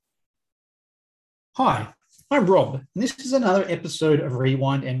Hi, I'm Rob, and this is another episode of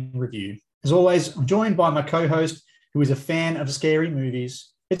Rewind and Review. As always, I'm joined by my co-host, who is a fan of scary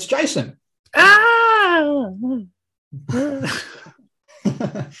movies. It's Jason. Ah!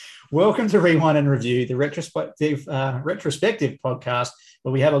 Welcome to Rewind and Review, the retrospective podcast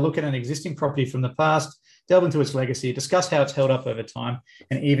where we have a look at an existing property from the past, delve into its legacy, discuss how it's held up over time,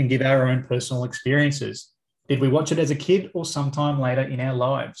 and even give our own personal experiences. Did we watch it as a kid or sometime later in our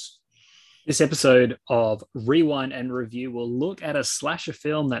lives? This episode of Rewind and Review will look at a slasher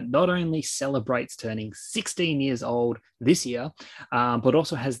film that not only celebrates turning 16 years old this year, but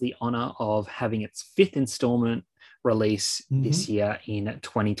also has the honor of having its fifth installment release this year in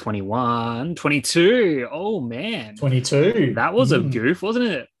 2021. 22. Oh, man. 22. That was a goof, wasn't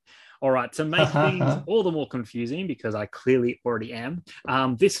it? All right, to make things all the more confusing, because I clearly already am,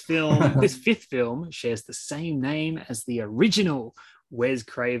 this fifth film shares the same name as the original. Wes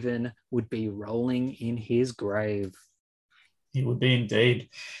Craven would be rolling in his grave. He would be indeed.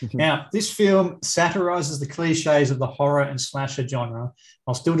 Now, this film satirizes the cliches of the horror and slasher genre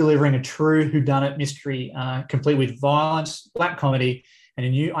while still delivering a true whodunit mystery, complete with violence, black comedy, and a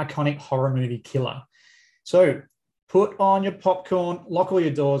new iconic horror movie killer. So put on your popcorn, lock all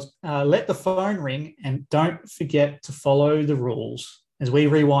your doors, let the phone ring, and don't forget to follow the rules as we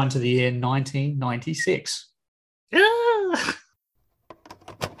rewind to the year 1996.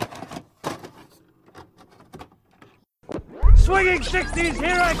 Swinging 60s,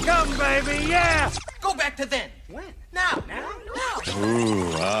 here I come, baby, yeah! Go back to then. When? Now.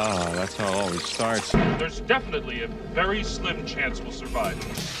 Ooh, that's how it always starts. There's definitely a very slim chance we'll survive.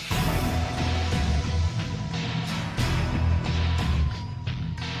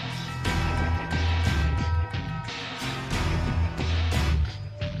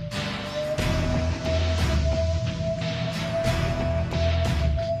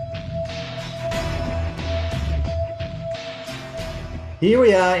 Here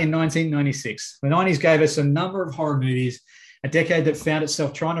we are in 1996. The 90s gave us a number of horror movies, a decade that found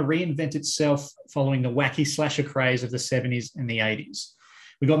itself trying to reinvent itself following the wacky slasher craze of the 70s and the 80s.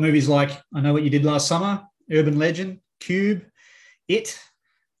 We got movies like I Know What You Did Last Summer, Urban Legend, Cube, It,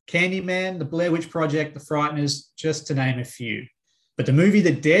 Candyman, The Blair Witch Project, The Frighteners, just to name a few. But the movie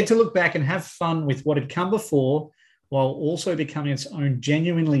that dared to look back and have fun with what had come before, while also becoming its own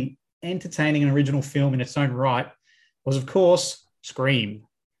genuinely entertaining and original film in its own right, was, of course, Scream.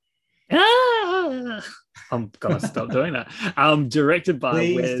 I'm gonna stop doing that. Directed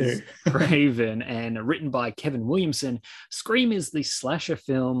by Wes Craven and written by Kevin Williamson, Scream is the slasher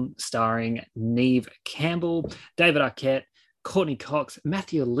film starring Neve Campbell, David Arquette, Courtney Cox,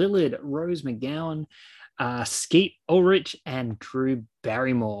 Matthew Lillard, Rose McGowan, Skeet Ulrich, and Drew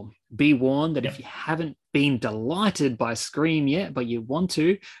Barrymore. Be warned that if you haven't been delighted by Scream yet, but you want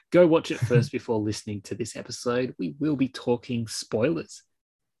to, go watch it first before listening to this episode. We will be talking spoilers.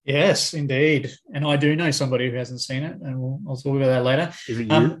 Yes, indeed. And I do know somebody who hasn't seen it, and I'll talk about that later. Is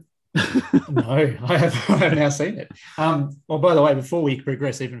it you? No, I have now seen it. Well, by the way, before we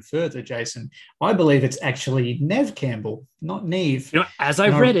progress even further, Jason, I believe it's actually Neve Campbell, not Neve. As I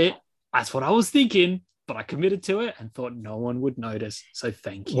read it, that's what I was thinking. But I committed to it and thought no one would notice. So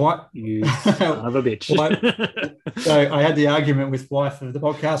thank you. What? You son of a bitch. So I had the argument with wife of the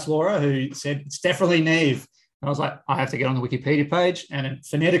podcast, Laura, who said it's definitely Neve. And I was like, I have to get on the Wikipedia page, and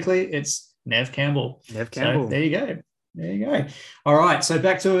phonetically, it's Neve Campbell. Neve Campbell. So there you go. All right. So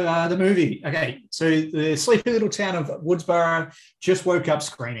back to the movie. Okay. So the sleepy little town of Woodsboro just woke up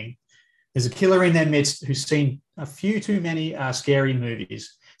screaming. There's a killer in their midst who's seen a few too many scary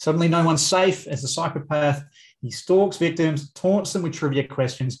movies. Suddenly, no one's safe as a psychopath. He stalks victims, taunts them with trivia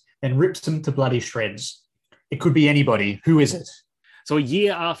questions, then rips them to bloody shreds. It could be anybody. Who is it? So a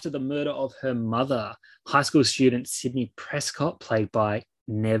year after the murder of her mother, high school student Sydney Prescott, played by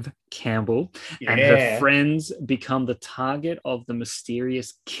Neve Campbell, and her friends become the target of the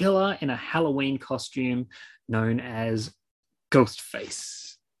mysterious killer in a Halloween costume known as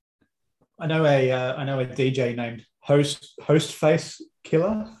Ghostface. I know a DJ named Hostface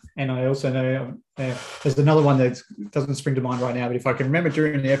Killer, and I also know there's another one that doesn't spring to mind right now, but if I can remember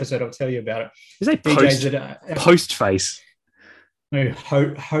during the episode, I'll tell you about it. Is that Postface? No,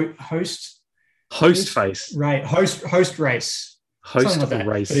 Hostface. Right, host race. Host like that.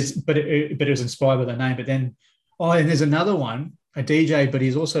 Race. But it was inspired by the name. But then, and there's another one, a DJ, but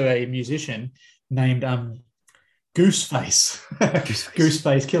he's also a musician named Gooseface.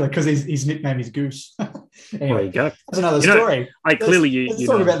 Gooseface Killer, because his nickname is Goose. Anyway, there you go. That's another story. Let's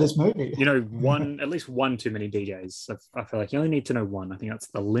talk about this movie. At least one too many DJs. I feel like you only need to know one. I think that's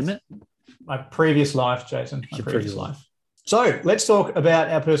the limit. My previous life, Jason. My previous life. So let's talk about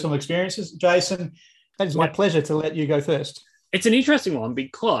our personal experiences. Jason, it is my pleasure to let you go first. It's an interesting one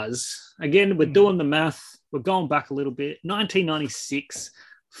because, again, we're doing the math. We're going back a little bit. 1996,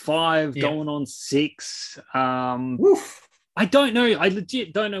 5 going on 6. I don't know. I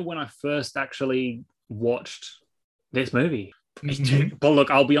legit don't know when I first actually watched this movie. Mm-hmm. But look,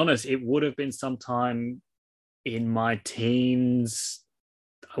 I'll be honest, it would have been sometime in my teens.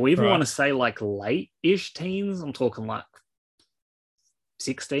 We even want to say like late-ish teens. I'm talking like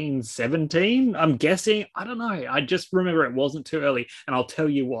 16, 17, I'm guessing. I don't know. I just remember it wasn't too early. And I'll tell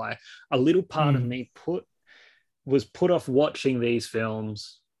you why. A little part of me was put off watching these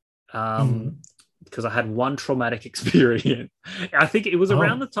films because I had one traumatic experience. I think it was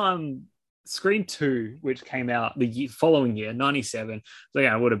around the time Scream 2, which came out the following year, 97. So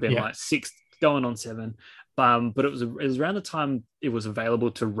yeah, it would have been like 6 going on 7. But it was around the time it was available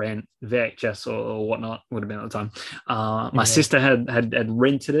to rent VHS or whatnot, would have been at the time. My sister had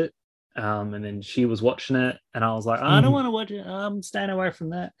rented it, and then she was watching it, and I was like, I don't want to watch it. I'm staying away from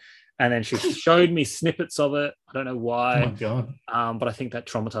that. And then she showed me snippets of it. I don't know why. Oh my God. But I think that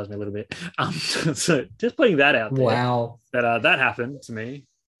traumatized me a little bit. So just putting that out there. Wow. That happened to me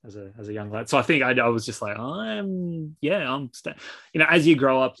as a young lad. So I think I was just like, as you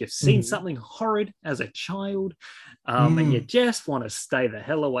grow up, you've seen something horrid as a child, and you just want to stay the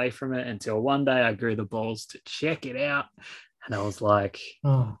hell away from it until one day I grew the balls to check it out. And I was like,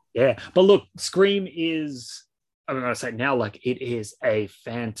 yeah. But look, Scream is, I'm going to say now, like, it is a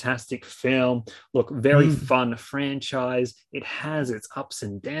fantastic film. Look, very fun franchise. It has its ups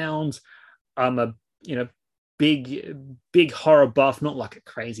and downs. I'm a, big horror buff, not like a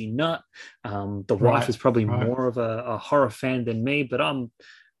crazy nut. The wife is probably more of a horror fan than me, but I'm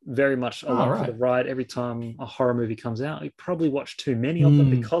very much along for the ride every time a horror movie comes out. I probably watch too many of them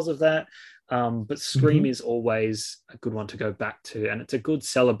because of that. But Scream is always a good one to go back to, and it's a good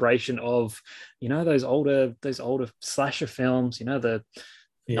celebration of, those older slasher films, the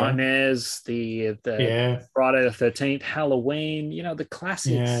Nightmares, the Friday the 13th, Halloween, the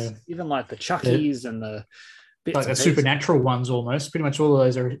classics, even like the Chuckies and the bits like the supernatural ones almost. Pretty much all of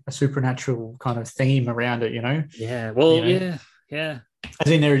those are a supernatural kind of theme around it, Yeah, well, yeah.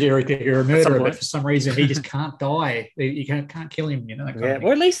 As in you're a murderer, but for some reason he just can't die. You can't kill him, that kind of thing.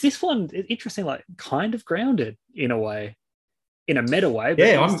 Or at least this one, interesting, like kind of grounded in a way, in a meta way,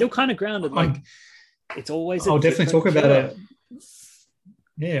 but I'm still kind of grounded. It's always. I'll definitely talk about it.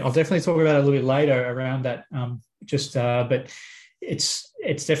 Yeah, I'll definitely talk about it a little bit later around that. But it's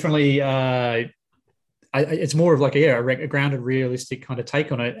definitely. It's more of like a grounded, realistic kind of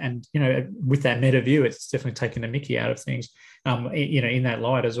take on it, and with that meta view, it's definitely taking the Mickey out of things. In that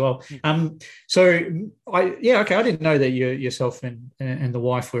light as well. I didn't know that yourself and the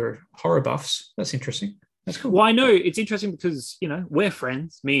wife were horror buffs. That's interesting. That's cool. Well, I know it's interesting because we're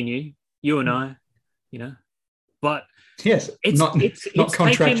friends, me and you and I, but yes, it's not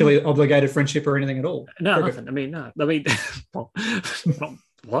contractually obligated friendship or anything at all. No, nothing. I mean,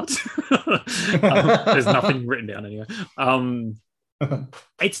 what? There's nothing written down anyway.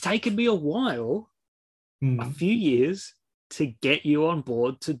 It's taken me a while, a few years, to get you on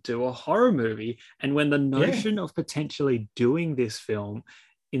board to do a horror movie. And when the notion of potentially doing this film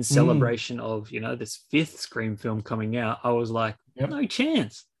in celebration of, this 5th Scream film coming out, I was like, no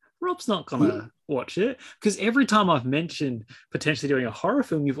chance. Rob's not going to watch it. Because every time I've mentioned potentially doing a horror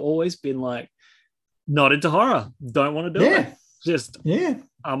film, you've always been like, not into horror. Don't want to do it. Just,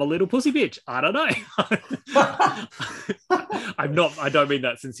 I'm a little pussy bitch. I don't know. I don't mean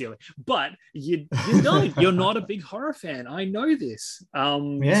that sincerely, but you don't. You're not a big horror fan. I know this.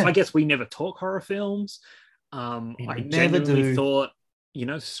 So I guess we never talk horror films. I genuinely thought,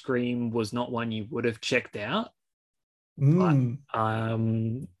 Scream was not one you would have checked out. But,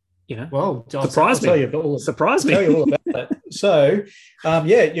 well, surprise me. Tell you all about that. So,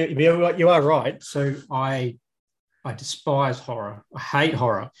 you are right. So I despise horror. I hate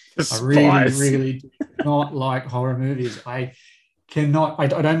horror. I really do not like horror movies. I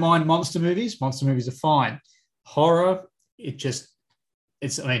don't mind monster movies. Monster movies are fine. Horror, it's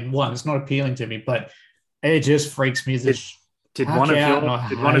not appealing to me, but it just freaks me. Did one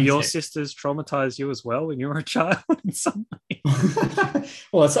of your sisters traumatize you as well when you were a child in some way?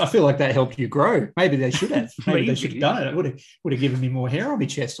 Well, I feel like that helped you grow. Maybe they should have. Maybe they should have done it. It would have given me more hair on my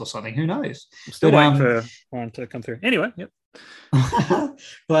chest or something. Who knows? I'm still waiting for one to come through. Anyway, yep.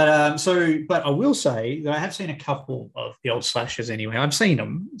 But I will say that I have seen a couple of the old slashers anyway. I've seen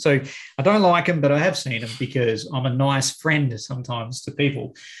them. So I don't like them, but I have seen them because I'm a nice friend sometimes to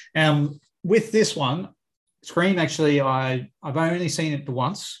people. With this one, Scream, actually, I've only seen it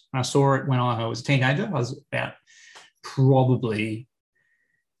once. I saw it when I was a teenager. I was about probably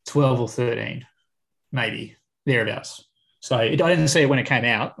 12 or 13, maybe thereabouts. So I didn't see it when it came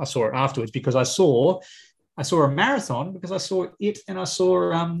out. I saw it afterwards because I saw a marathon because I saw it and I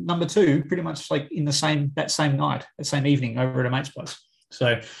saw number 2 pretty much like in that same night, that same evening over at a mate's place.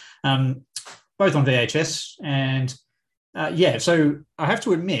 So both on VHS and so I have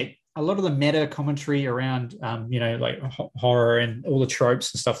to admit a lot of the meta commentary around like horror and all the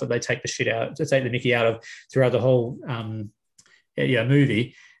tropes and stuff that they take the mickey out of throughout the whole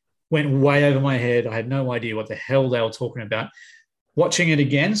movie went way over my head. I had no idea what the hell they were talking about. Watching it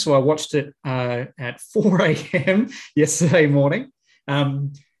again, so I watched it at 4 a.m. yesterday morning.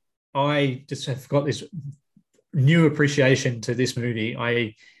 I just have got this new appreciation to this movie.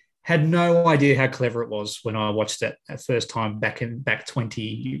 I had no idea how clever it was when I watched it that first time back 20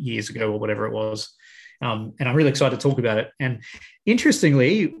 years ago or whatever it was. And I'm really excited to talk about it. And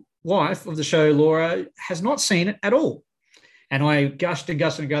interestingly, wife of the show, Laura, has not seen it at all. And I gushed and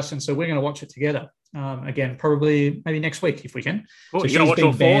gushed and gushed, and so we're going to watch it together. Again, probably maybe next week if we can. Cool. So you going to watch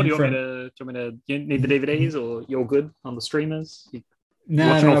all 4? Do you need the DVDs or you're good on the streamers?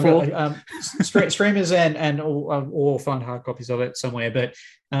 No, streamers and all find hard copies of it somewhere. But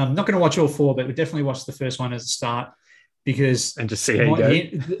I'm not going to watch all 4, but we definitely watch the first one as a start because and just see how you go.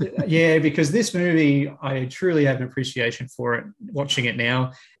 Yeah, because this movie, I truly have an appreciation for it. Watching it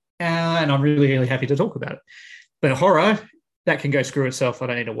now, and I'm really, really happy to talk about it. But horror, that can go screw itself. I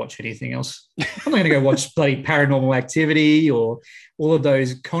don't need to watch anything else. I'm not going to go watch bloody Paranormal Activity or all of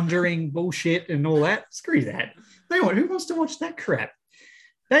those Conjuring bullshit and all that. Screw that. Who wants to watch that crap?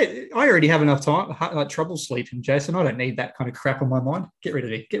 I already have enough time, like trouble sleeping, Jason. I don't need that kind of crap on my mind. Get rid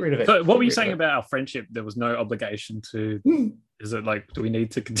of it. Get rid of it. So what were you saying about our friendship? There was no obligation to... Is it like, do we need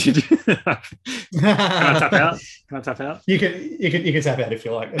to continue? Can I tap out? You can tap out if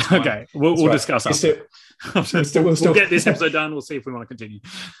you like. Okay, we'll discuss after. We'll get this episode done. We'll see if we want to continue.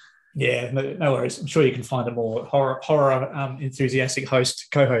 Yeah, no worries. I'm sure you can find a more horror enthusiastic co-host.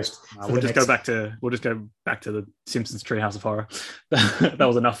 We'll just go back to the Simpsons Treehouse of Horror. That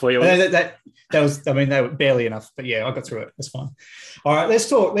was enough for you. That was. I mean, they were barely enough, but yeah, I got through it. That's fine. All right, let's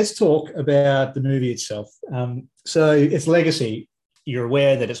talk about the movie itself. So its legacy. You're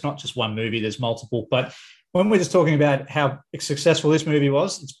aware that it's not just one movie. There's multiple, but when we're just talking about how successful this movie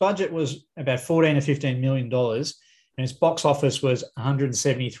was, its budget was about $14 to $15 million. And its box office was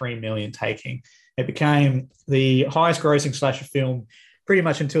 173 million taking. It became the highest grossing slasher film pretty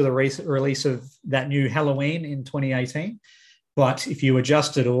much until the release of that new Halloween in 2018. But if you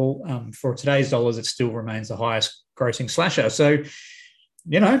adjust it all for today's dollars, it still remains the highest grossing slasher. So,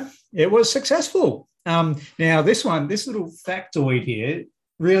 it was successful. Now, this little factoid here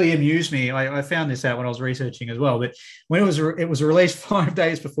really amused me. I found this out when I was researching as well. But when it was released 5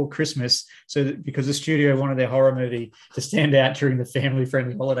 days before Christmas, because the studio wanted their horror movie to stand out during the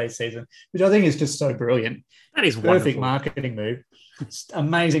family-friendly holiday season, which I think is just so brilliant. That is perfect wonderful. Marketing move. It's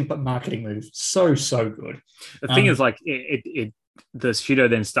amazing, but marketing move. So good. The thing is, like, the studio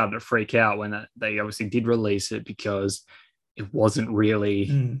then started to freak out when they obviously did release it because it wasn't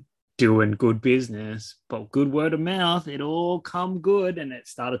really doing good business, but good word of mouth, it all come good, and it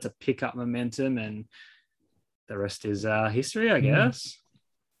started to pick up momentum, and the rest is history, I guess.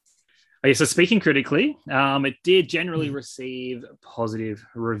 Okay, so speaking critically, it did generally receive positive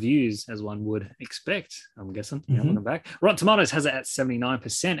reviews, as one would expect, I'm guessing. Looking back. Rotten Tomatoes has it at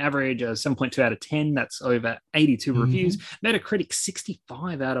 79%, average 7.2 out of 10. That's over 82 reviews. Metacritic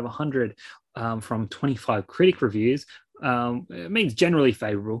 65 out of 100 from 25 critic reviews. It means generally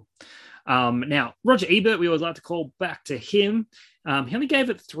favorable. Now, Roger Ebert, we always like to call back to him. He only gave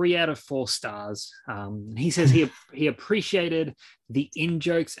it 3 out of 4 stars. He says he appreciated the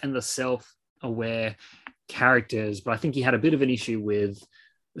in-jokes and the self-aware characters, but I think he had a bit of an issue with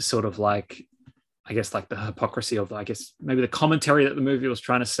sort of like, I guess, like the hypocrisy of, I guess, maybe the commentary that the movie was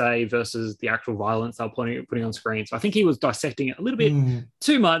trying to say versus the actual violence they were putting on screen. So I think he was dissecting it a little bit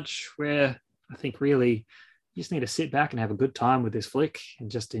too much, where I think really you just need to sit back and have a good time with this flick and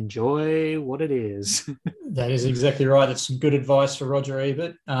just enjoy what it is. That is exactly right. That's some good advice for Roger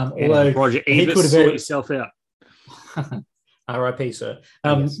Ebert. Although Roger Ebert, sort yourself out. R.I.P., sir.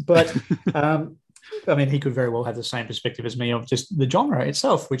 Yes. But I mean, he could very well have the same perspective as me of just the genre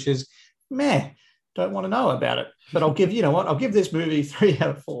itself, which is don't want to know about it. But I'll give this movie 3 out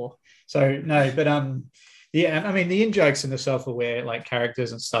of 4. So no, but yeah, I mean, the in-jokes and the self-aware like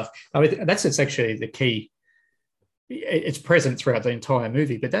characters and stuff. I mean, it's actually the key. It's present throughout the entire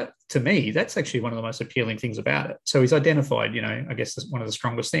movie, but that, to me, that's actually one of the most appealing things about it. So he's identified, I guess that's one of the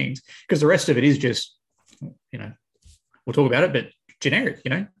strongest things, because the rest of it is just, we'll talk about it, but generic,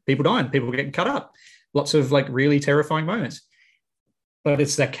 people dying, people getting cut up, lots of like really terrifying moments. But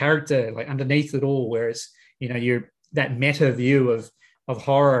it's that character like underneath it all, where it's, you know, you're that meta view of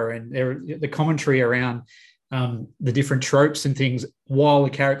horror and the commentary around the different tropes and things while the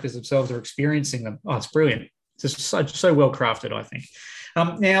characters themselves are experiencing them. Oh, it's brilliant. It's just so well crafted, I think.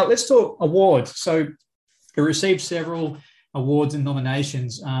 Now let's talk awards. So it received several awards and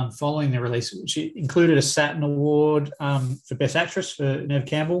nominations following the release, which included a Saturn Award for Best Actress for Neve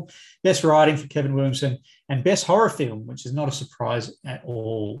Campbell, Best Writing for Kevin Williamson, and Best Horror Film, which is not a surprise at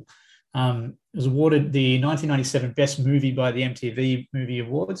all. It was awarded the 1997 Best Movie by the MTV Movie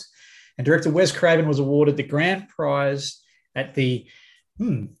Awards, and director Wes Craven was awarded the grand prize at the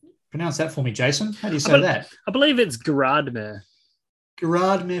pronounce that for me, Jason. How do you say that? I believe it's Gradmer.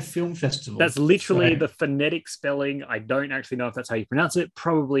 Gradmer Film Festival. That's literally the phonetic spelling. I don't actually know if that's how you pronounce it.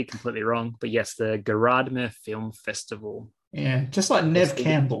 Probably completely wrong. But yes, the Gradmer Film Festival. Yeah, just like Neve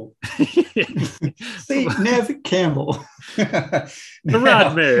Campbell. See, Neve Campbell.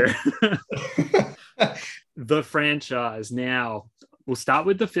 Gradmer. The franchise. Now, we'll start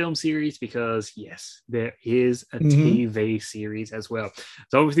with the film series because, yes, there is a TV series as well.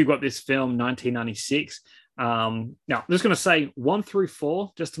 So obviously we've got this film, 1996. Now, I'm just going to say 1 through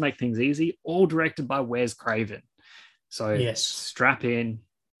 4, just to make things easy, all directed by Wes Craven. So yes, strap in.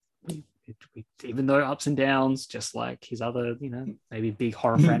 Even though ups and downs, just like his other, you know, maybe big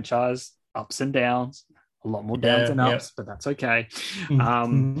horror franchise, ups and downs, a lot more downs than ups, but that's okay.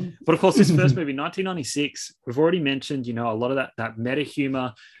 But of course, this first movie, 1996, we've already mentioned, you know, a lot of that meta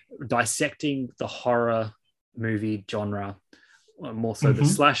humor, dissecting the horror movie genre, more so the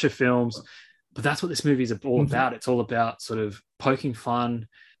slasher films. But that's what this movie is all about. It's all about sort of poking fun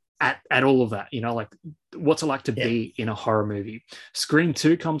at all of that, you know, like what's it like to be in a horror movie. Scream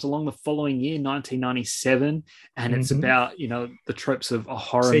 2 comes along the following year, 1997, and it's about, you know, the tropes of a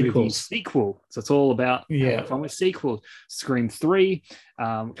horror movie sequel. So it's all about fun with sequels. Scream 3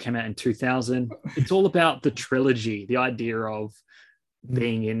 came out in 2000. It's all about the trilogy, the idea of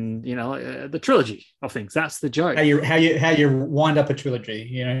being in, you know, the trilogy of things. That's the joke. How you wind up a trilogy,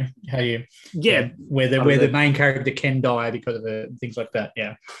 you know, how you where the main character can die because of things like that.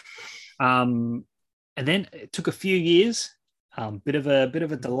 Yeah. And then it took a few years, bit of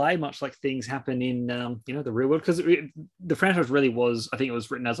a delay, much like things happen in you know, the real world, because the franchise really was, I think it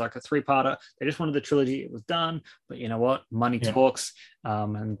was written as like a 3-parter. They just wanted the trilogy, it was done, but you know what, money talks,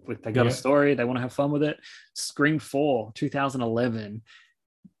 and they got a story, they want to have fun with it. Scream 4, 2011,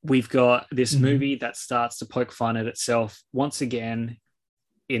 we've got this movie that starts to poke fun at itself once again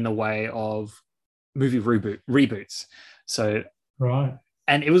in the way of movie reboots. So right.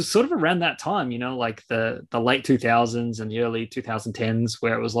 And it was sort of around that time, you know, like the late 2000s and the early 2010s,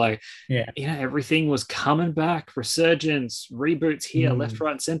 where it was like, you know, everything was coming back, resurgence, reboots here, left,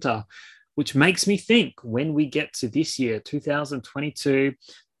 right, and center, which makes me think when we get to this year, 2022,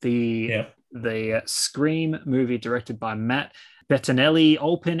 the Scream movie directed by Matt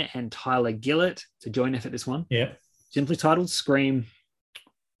Bettinelli-Olpin and Tyler Gillett to join us at this one. Yeah. Simply titled Scream.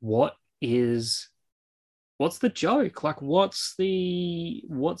 What's the joke? Like, what's the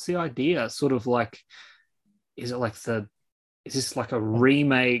idea? Sort of like, is this like a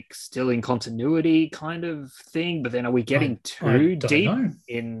remake still in continuity kind of thing? But then are we getting too deep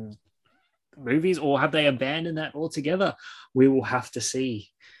in movies, or have they abandoned that altogether? We will have to see.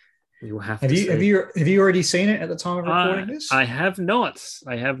 Have you already seen it at the time of recording this? I have not.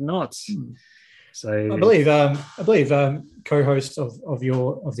 So I believe co-host of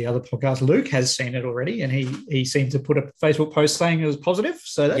the other podcast, Luke, has seen it already, and he seemed to put a Facebook post saying it was positive.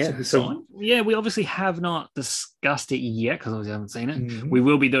 So that's a good sign. Yeah, we obviously have not discussed it yet because obviously I haven't seen it. We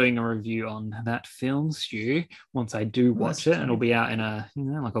will be doing a review on that film, Stu, once I do watch it, and it'll be out in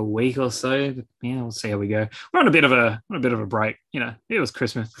like a week or so. Yeah, we'll see how we go. We're on a bit of a break. You know, it was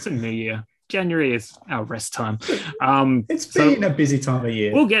Christmas, it's a New Year. January is our rest time. It's been a busy time of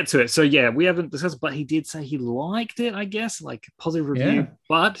year. We'll get to it. So yeah, we haven't discussed, but he did say he liked it, I guess, like positive review.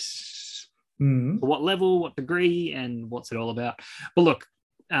 But what level, what degree, and what's it all about? But look,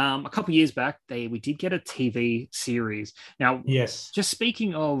 a couple of years back, we did get a TV series. Now, just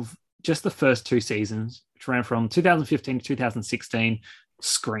speaking of just the first 2 seasons, which ran from 2015 to 2016,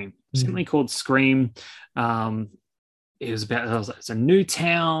 Scream, simply called Scream. It's a new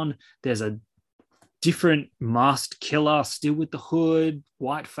town. There's a different masked killer, still with the hood,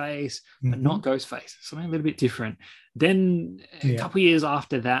 white face, but not ghost face. Something a little bit different. Then a couple of years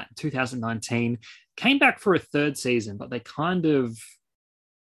after that, 2019, came back for a 3rd season, but they kind of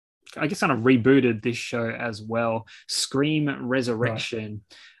rebooted this show as well. Scream Resurrection.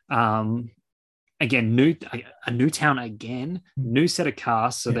 again, a new town again, new set of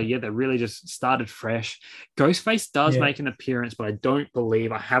casts. So they really just started fresh. Ghostface does make an appearance, but I don't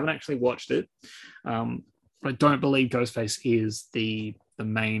believe, I haven't actually watched it. But I don't believe Ghostface is the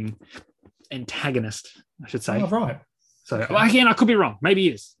main antagonist, I should say. Oh, right. So again, I could be wrong. Maybe he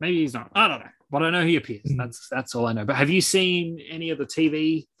is. Maybe he's not. I don't know. But I know he appears. That's all I know. But have you seen any of the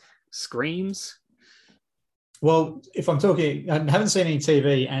TV Screams? Well, if I'm talking, I haven't seen any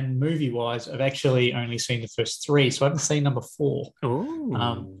TV, and movie-wise, I've actually only seen the first 3, so I haven't seen number 4.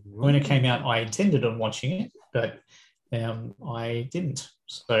 When it came out, I intended on watching it, but I didn't.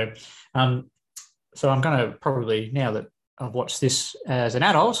 So I'm going to probably, now that I've watched this as an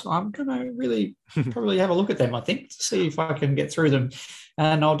adult, I'm going to really probably have a look at them, I think, to see if I can get through them.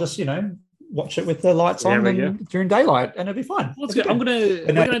 And I'll just, watch it with the lights on and during daylight, and it'll be fine. Well, we're going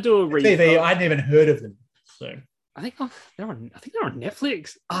to do a TV. I hadn't even heard of them. So I think they're on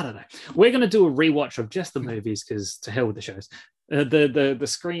Netflix. I don't know. We're going to do a rewatch of just the movies because to hell with the shows. The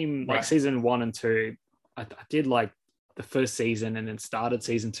Scream like season 1 and 2. I did like the first season and then started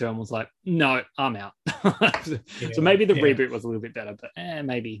season 2 and was like, no, I'm out. So maybe the reboot was a little bit better, but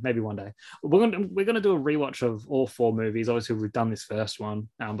maybe one day. We're gonna do a rewatch of all 4 movies. Obviously, we've done this first one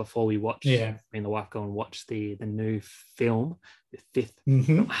before we watch. Me and the wife go and watch the new film, the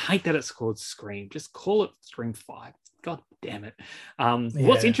 5th. I hate that it's called Scream. Just call it Scream 5. God damn it.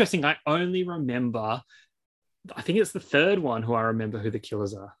 What's interesting, I only remember, I think it's the 3rd one who I remember who the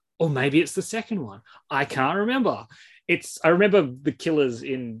killers are. Or maybe it's the 2nd one. I can't remember. I remember the killers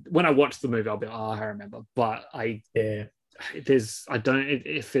when I watched the movie, I'll be like, I remember. But if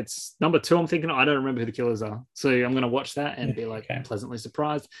it's number 2, I'm thinking, I don't remember who the killers are. So I'm going to watch that and be like pleasantly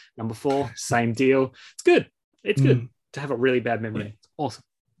surprised. Number 4, same deal. It's good. It's good to have a really bad memory. It's awesome.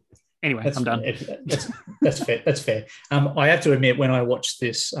 Anyway, I'm done. That's fair. That's fair. I have to admit, when I watched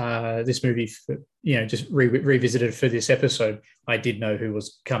this movie, just revisited for this episode, I did know who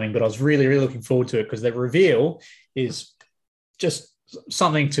was coming, but I was really, really looking forward to it because the reveal is just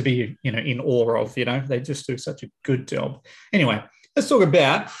something to be, in awe of. They just do such a good job. Anyway, let's talk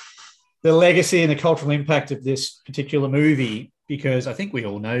about the legacy and the cultural impact of this particular movie, because I think we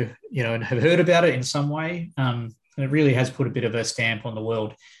all know, and have heard about it in some way. And it really has put a bit of a stamp on the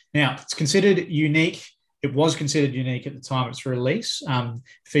world. Now, it's considered unique. It was considered unique at the time of its release,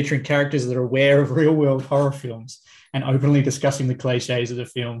 featuring characters that are aware of real-world horror films and openly discussing the cliches of the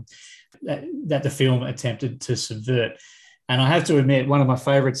film that the film attempted to subvert. And I have to admit, one of my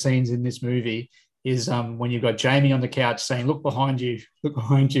favourite scenes in this movie is when you've got Jamie on the couch saying, look behind you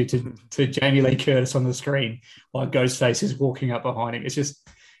to Jamie Lee Curtis on the screen while Ghostface is walking up behind him. It's just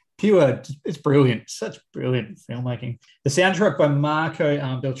pure, it's brilliant. Such brilliant filmmaking. The soundtrack by Marco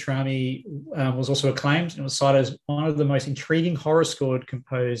Beltrami was also acclaimed and was cited as one of the most intriguing horror scores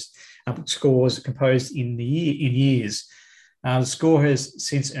composed in years. The score has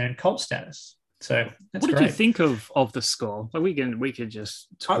since earned cult status. So that's what did you think of the score? Like we could just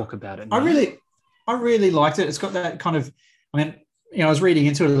talk about it now. I really liked it. It's got that kind of, I was reading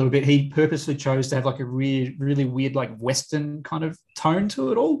into it a little bit. He purposely chose to have like a really weird, like Western kind of tone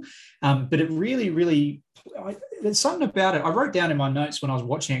to it all. But it really, there's something about it. I wrote down in my notes when I was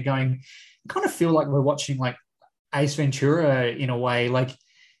watching it going, I kind of feel like we're watching like Ace Ventura in a way. Like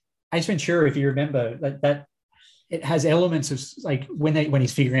Ace Ventura, if you remember, that it has elements of like when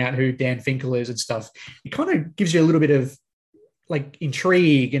he's figuring out who Dan Finkel is and stuff, it kind of gives you a little bit of like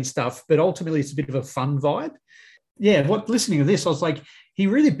intrigue and stuff, but ultimately it's a bit of a fun vibe. Yeah, listening to this, I was like, he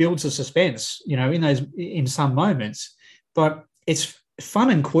really builds a suspense, in some moments, but it's fun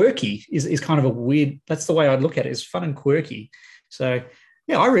and quirky is kind of a weird, that's the way I'd look at it, is fun and quirky. So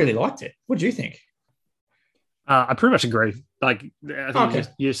yeah, I really liked it. What do you think? I pretty much agree. Like, I think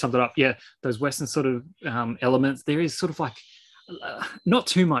you just summed it up. Yeah, those Western sort of elements, there is sort of like, not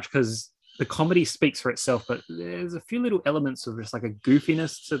too much because the comedy speaks for itself, but there's a few little elements of just like a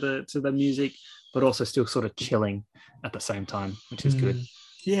goofiness to the music, but also still sort of chilling at the same time, which is good.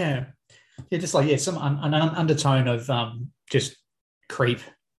 Yeah, just like some an undertone of just creep,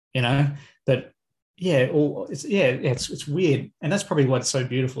 But it's weird, and that's probably what's so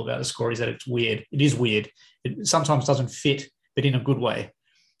beautiful about the score is that it's weird. It is weird. It sometimes doesn't fit, but in a good way.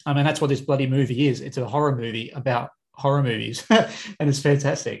 I mean, that's what this bloody movie is. It's a horror movie about horror movies, and it's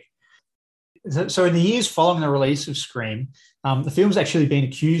fantastic. So in the years following the release of Scream, the film's actually been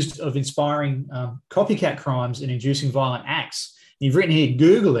accused of inspiring copycat crimes and inducing violent acts. You've written here,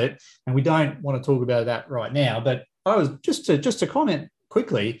 Google it, and we don't want to talk about that right now. But I was just to comment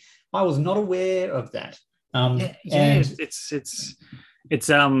quickly, I was not aware of that. I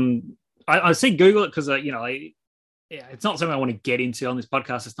say Google it because it's not something I want to get into on this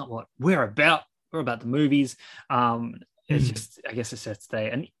podcast. It's not what we're about about the movies. It's just, I guess, it sets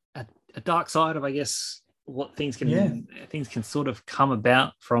a dark side of, I guess, what things can sort of come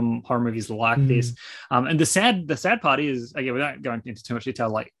about from horror movies like this. And the sad part is, again, without going into too much detail,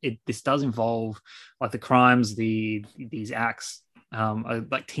 like this does involve like the crimes, these acts,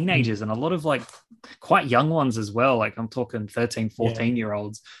 like teenagers and a lot of like quite young ones as well. Like I'm talking 13,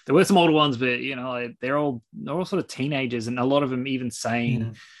 14-year-olds. There were some older ones, but they're all sort of teenagers, and a lot of them even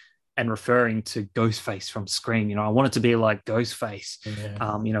saying and referring to Ghostface from Scream. I wanted to be like Ghostface.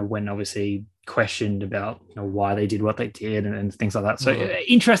 When obviously questioned about why they did what they did and things like that. So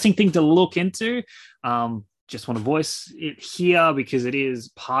interesting thing to look into. Just want to voice it here because it is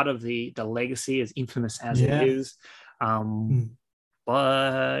part of the legacy, as infamous as it is.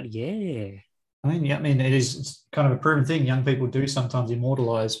 But yeah, I mean, it's kind of a proven thing. Young people do sometimes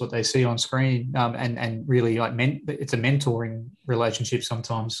immortalize what they see on screen, and really like it's a mentoring relationship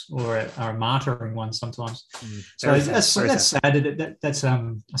sometimes, or a martyring one sometimes. So that's sad. That's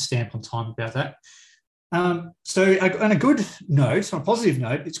a stamp on time about that. So on a good note, on a positive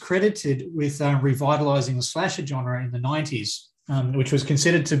note, it's credited with revitalizing the slasher genre in the 90s, which was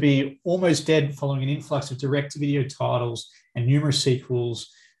considered to be almost dead following an influx of direct-to-video titles and numerous sequels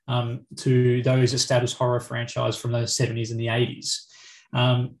to those established horror franchise from the 70s and the 80s.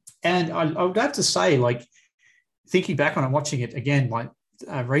 And I would have to say, like, thinking back on it, watching it again, like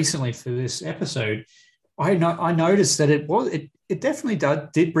recently for this episode, I noticed that it definitely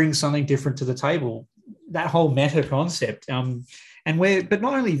did bring something different to the table. That whole meta concept, but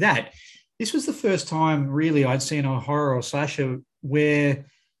not only that, this was the first time really I'd seen a horror or slasher where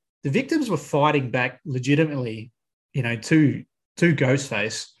the victims were fighting back legitimately, to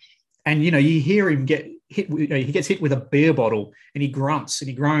Ghostface, and you hear him get hit. He gets hit with a beer bottle, and he grunts and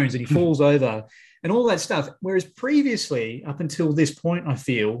he groans and he falls over, and all that stuff. Whereas previously, up until this point, I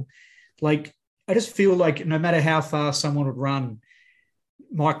just feel like no matter how fast someone would run,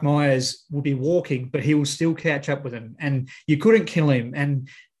 Mike Myers will be walking, but he will still catch up with him, and you couldn't kill him, and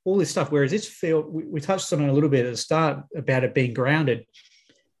all this stuff. Whereas this we touched on it a little bit at the start about it being grounded.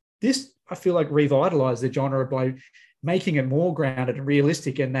 This, I feel like, revitalized the genre by making it more grounded and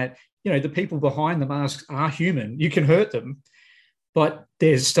realistic, and that, the people behind the masks are human. You can hurt them, but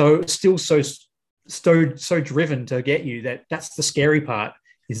they're still so driven to get you that's the scary part.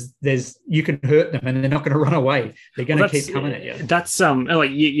 You can hurt them and they're not going to run away. They're going to keep coming at you. That's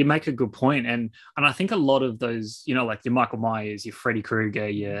like you make a good point, and I think a lot of those, like your Michael Myers, your Freddy Krueger,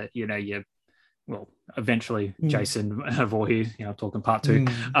 your eventually Jason Voorhees, talking part 2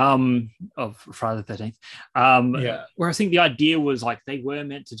 of Friday the 13th. Where I think the idea was like they were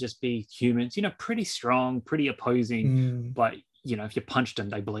meant to just be humans, pretty strong, pretty opposing, but if you punched them,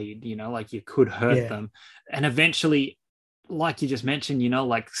 they bleed. Like you could hurt them, and eventually, like you just mentioned,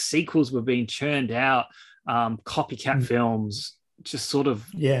 like sequels were being churned out, copycat films, just sort of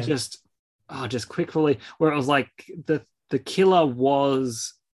just quickly, where it was like the killer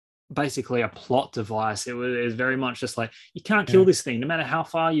was basically a plot device. It was very much just like, you can't kill this thing. No matter how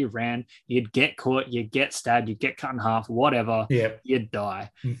far you ran, you'd get caught, you'd get stabbed, you'd get cut in half, whatever, you'd die.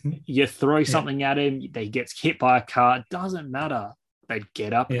 You throw something at him, they gets hit by a car, it doesn't matter. They'd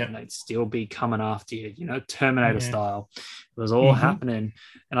get up and they'd still be coming after you, Terminator style. It was all happening.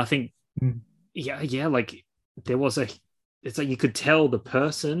 And I think, like there was it's like you could tell the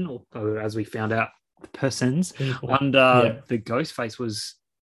person, or as we found out, the persons under the Ghostface was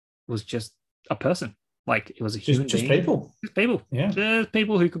just a person. Like it was a human being. Just people. Yeah. Just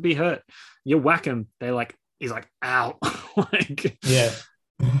people who could be hurt. You whack him, he's like, ow. Like,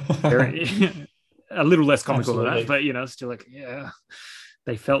 a little less comical than that, but still like,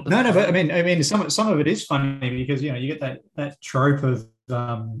 they felt but I mean some of it is funny because you get that trope of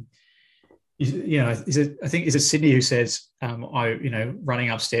is it Sydney who says running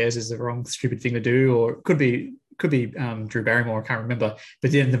upstairs is the wrong stupid thing to do, or it could be Drew Barrymore, I can't remember,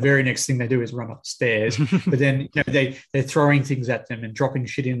 but then the very next thing they do is run upstairs. But then they're throwing things at them and dropping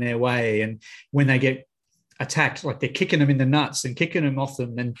shit in their way, and when they get attacked, like they're kicking them in the nuts and kicking them off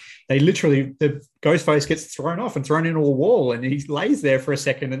them, and the Ghostface gets thrown off and thrown into a wall, and he lays there for a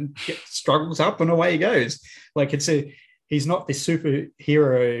second and struggles up and away he goes. Like he's not this superhuman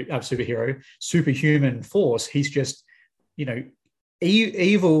force. He's just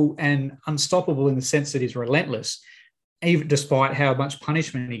evil and unstoppable in the sense that he's relentless, even despite how much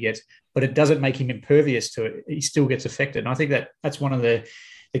punishment he gets. But it doesn't make him impervious to it. He still gets affected, and I think that's one of the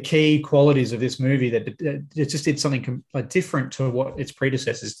key qualities of this movie, that it just did something different to what its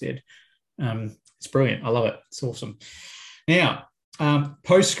predecessors did. It's brilliant. I love it. It's awesome. Now,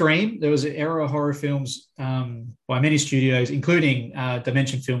 post-Scream, there was an era of horror films by many studios, including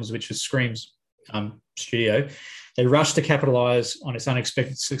Dimension Films, which was Scream's studio. They rushed to capitalize on its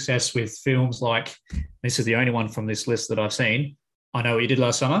unexpected success with films like, this is the only one from this list that I've seen, I Know What You Did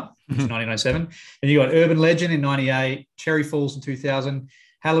Last Summer, which is 1997. And you got Urban Legend in 98, Cherry Falls in 2000,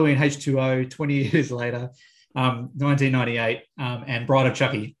 Halloween H2O 20 years later, 1998, and Bride of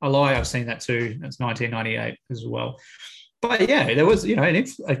Chucky. I lie, I've seen that too. That's 1998 as well. But yeah, there was,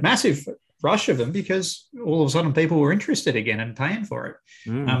 a massive rush of them because all of a sudden people were interested again and paying for it.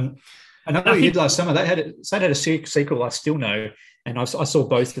 I know What You Did Last Summer. That had a sequel, I still know, and I saw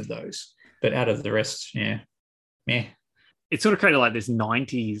both of those. But out of the rest, yeah. It sort of created like this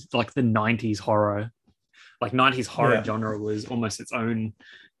 90s, like the 90s horror. Like 90s horror genre was almost its own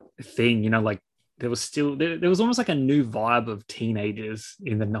thing, like there was still, there was almost like a new vibe of teenagers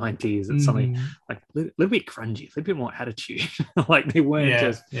in the 90s. It's something like a little bit grungy, a little bit more attitude. Like they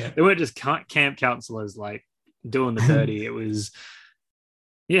weren't just camp counselors like doing the dirty. It was,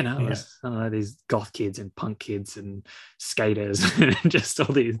 it was, I don't know, these goth kids and punk kids and skaters and just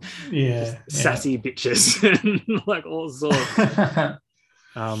all these sassy bitches and like all sorts.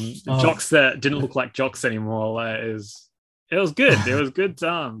 Jocks that didn't look like jocks anymore. It was good. It was good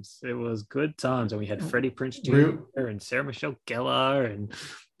times. It was good times. And we had Freddie Prinze Jr. and Sarah Michelle Gellar and,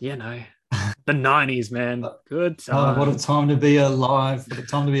 the 90s, man. Good time. What a time to be alive. What a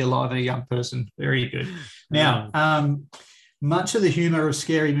time to be alive and a young person. Very good. Now, much of the humor of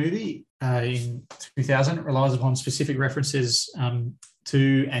Scary Movie in 2000 relies upon specific references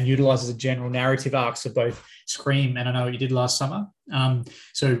to and utilizes the general narrative arcs of both Scream and I Know What You Did Last Summer.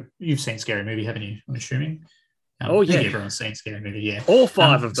 So you've seen Scary Movie, haven't you? I'm assuming. I think everyone's seen Scary Movie, yeah. All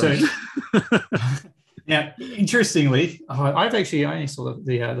five of them. Now, interestingly, I only saw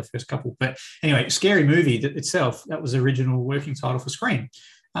the first couple, but anyway, Scary Movie itself, that was the original working title for Scream,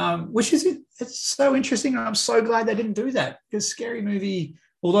 which it's so interesting, and I'm so glad they didn't do that, because Scary Movie,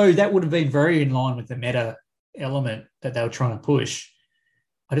 although that would have been very in line with the meta element that they were trying to push,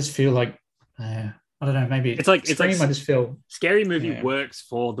 I just feel like I don't know, maybe it's like Scream, I just feel Scary Movie works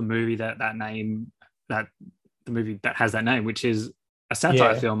for the movie the movie that has that name, which is a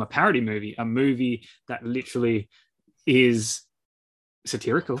satire film, a parody movie, a movie that literally is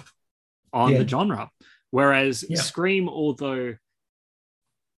satirical on the genre. Whereas Scream, although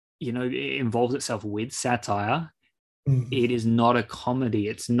it involves itself with satire, it is not a comedy.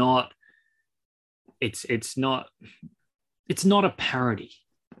 It's not a parody.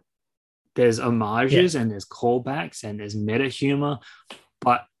 There's homages and there's callbacks and there's meta humor,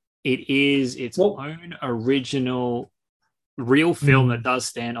 but it is its own original real film that does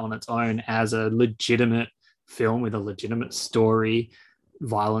stand on its own as a legitimate film with a legitimate story,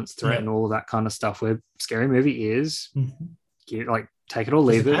 violence, threat, and all of that kind of stuff. Where Scary Movie is, like, take it or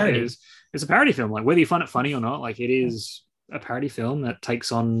leave it, it's a parody film. Like, whether you find it funny or not, like, it is a parody film that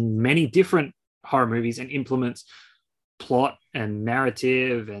takes on many different horror movies and implements plot and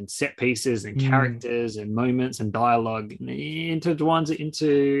narrative and set pieces and characters and moments and dialogue, and intertwines it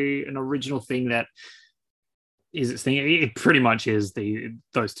into an original thing that is its thing. It pretty much is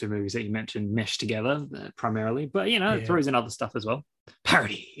those two movies that you mentioned meshed together primarily, but it throws in other stuff as well.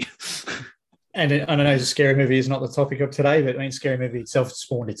 Parody. And I don't know, Scary Movie is not the topic of today, but I mean, Scary Movie itself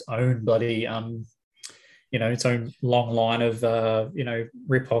spawned its own bloody its own long line of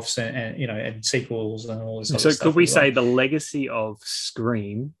rip-offs and sequels and all this. So could we say the legacy of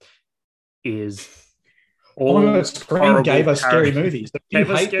Scream is all Scream gave us Scary Movies. Gave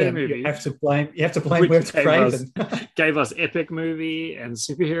us Scary Movies. You have to blame Wes Craven. Gave us epic movie and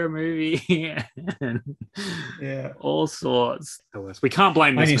superhero movie and all sorts. We can't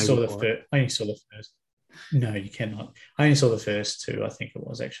blame this. I only saw the first. No, you cannot. I only saw the first two, I think it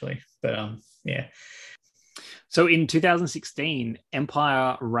was, actually. But So in 2016,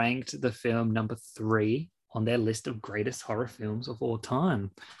 Empire ranked the film number 3 on their list of greatest horror films of all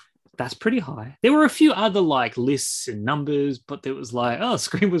time. That's pretty high. There were a few other like lists and numbers, but there was like,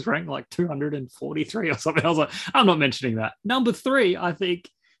 Scream was ranked like 243 or something. I was like, I'm not mentioning that. Number 3, I think,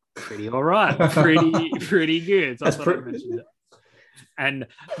 pretty all right. Pretty good. So I thought I'd mention it. And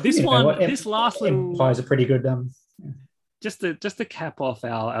this last little... Empire's a pretty good... Just to cap off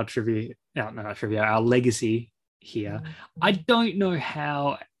our trivia, our legacy here. I don't know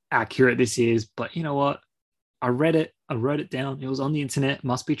how accurate this is, but you know what? I read it. I wrote it down. It was on the internet.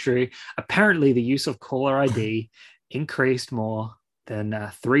 Must be true. Apparently, the use of caller ID increased more than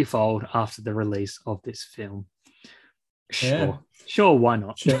threefold after the release of this film. Sure, why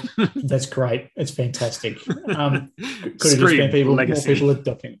not? Sure. That's great. It's fantastic. Could have just been more people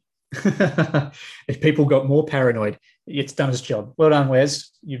adopting it. If people got more paranoid, it's done its job. Well done,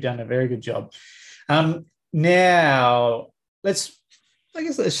 Wes. You've done a very good job. Now, let's I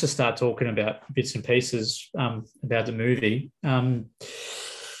guess let's just start talking about bits and pieces about the movie. The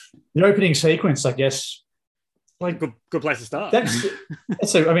opening sequence, I guess, like good place to start.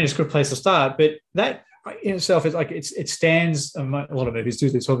 It's a good place to start, but that in itself is like it stands. A lot of movies do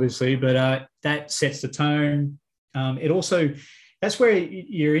this, obviously, but that sets the tone. It also that's where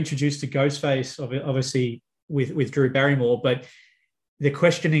you're introduced to Ghostface, obviously with Drew Barrymore, but the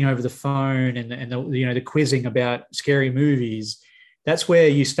questioning over the phone and the quizzing about scary movies. That's where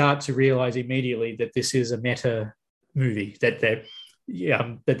you start to realize immediately that this is a meta movie, that they're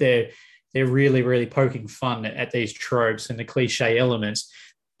really, really poking fun at these tropes and the cliche elements.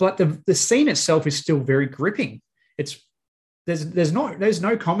 But the scene itself is still very gripping. There's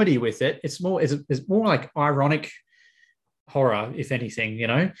no comedy with it. It's more like ironic horror, if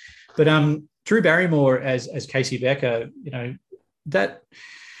anything, But Drew Barrymore as Casey Becker, that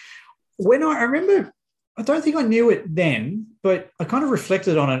when I remember, I don't think I knew it then, but I kind of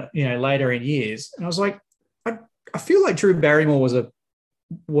reflected on it, later in years, and I was like, I feel like Drew Barrymore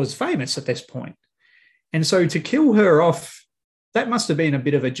was famous at this point, and so to kill her off, that must have been a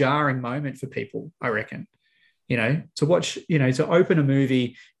bit of a jarring moment for people, I reckon. To watch, to open a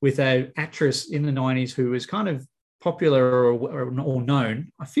movie with an actress in the 90s who was kind of popular or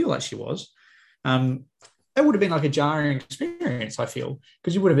known. I feel like she was. That would have been like a jarring experience, I feel,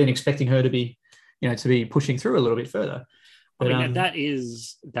 because you would have been expecting her to be pushing through a little bit further. But, that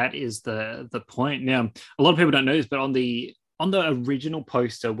is the point. Now, a lot of people don't know this, but on the original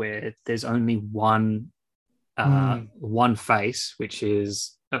poster where there's only one face, which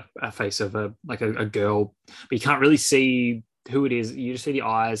is a face of a girl, but you can't really see who it is. You just see the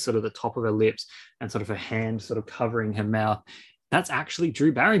eyes, sort of the top of her lips, and sort of her hand sort of covering her mouth. That's actually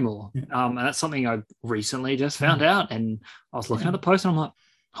Drew Barrymore. Yeah. And that's something I recently just found out. And I was looking at the poster and I'm like,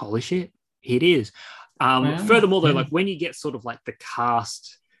 holy shit, it is. Furthermore, though, like when you get sort of like the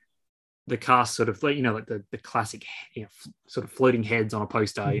cast sort of, like, like the classic, sort of floating heads on a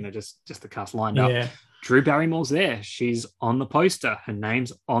poster, just the cast lined up. Drew Barrymore's there. She's on the poster. Her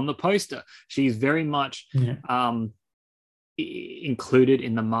name's on the poster. She's very much included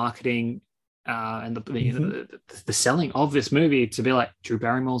in the marketing and the selling of this movie, to be like, Drew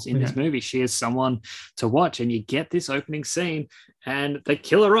Barrymore's in this movie. She is someone to watch. And you get this opening scene and they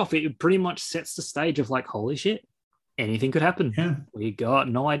kill her off. It pretty much sets the stage of like, holy shit, anything could happen. Yeah. We got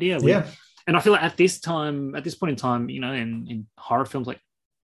no idea. And I feel like at this point in time, in horror films, like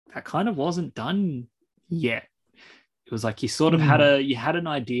that kind of wasn't done yet. It was like you sort of had an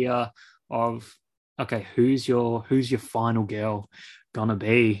idea of, okay, who's your final girl gonna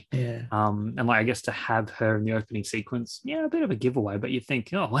be? And like, I guess to have her in the opening sequence, a bit of a giveaway, but you think,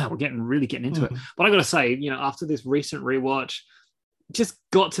 oh wow, we're really getting into it. But I gotta say, after this recent rewatch, just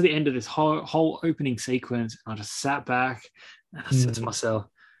got to the end of this whole opening sequence, and I just sat back and I said to myself,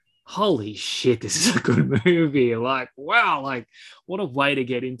 holy shit, this is a good movie. Like, wow, like what a way to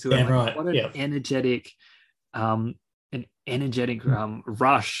get into it. Like, what an energetic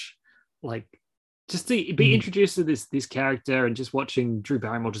rush. Like, just to be introduced to this character, and just watching Drew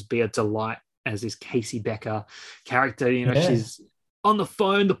Barrymore just be a delight as this Casey Becker character. She's on the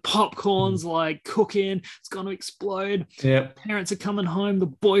phone, the popcorn's like cooking, it's going to explode. Parents are coming home, the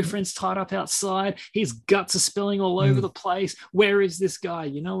boyfriend's tied up outside, his guts are spilling all over the place. Where is this guy?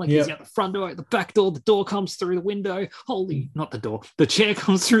 He's at the front door, at the back door, the door comes through the window. Not the door, the chair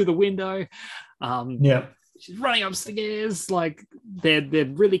comes through the window. She's running upstairs. Like, they're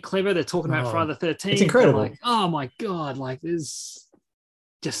really clever. They're talking about Friday the 13th. It's incredible. Like, oh my God, like there's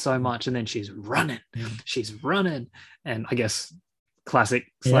just so much. And then she's running. And I guess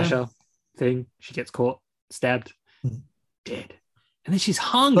classic slasher thing. She gets caught, stabbed, dead. And then she's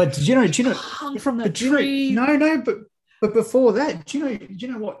hung. But do you know hung from the tree. But before that, do you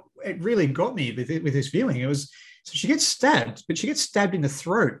know what it really got me with this viewing? It was, so she gets stabbed, but she gets stabbed in the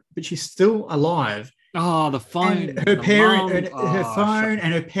throat, but she's still alive. Oh, the phone. And her phone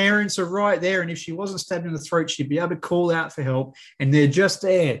and her parents are right there. And if she wasn't stabbed in the throat, she'd be able to call out for help. And they're just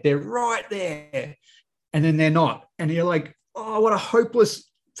there. They're right there. And then they're not. And you're like, oh, what a hopeless,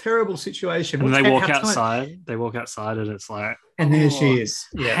 terrible situation. And they walk outside. They walk outside and it's like, and there she is.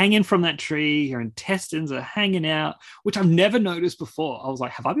 Hanging from that tree. Her intestines are hanging out, which I've never noticed before. I was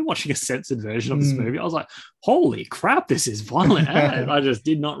like, have I been watching a censored version of this movie? I was like, holy crap, this is violent. I just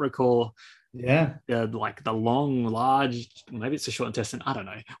did not recall. The long, large, maybe it's a short intestine, I don't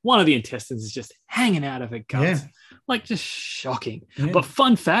know. One of the intestines is just hanging out of her guts. Like, just shocking. But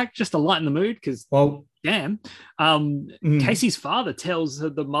fun fact, just to lighten the mood, because Casey's father tells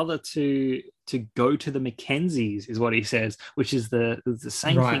the mother to go to the Mackenzies, is what he says, which is the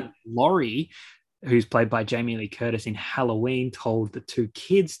same thing Laurie who's played by Jamie Lee Curtis in Halloween, told the two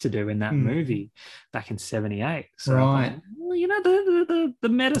kids to do in that movie back in '78. So, right. Well, the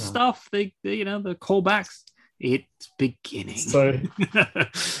meta stuff, the callbacks, it's beginning. So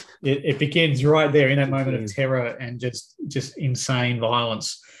it begins right there in that moment of terror and just insane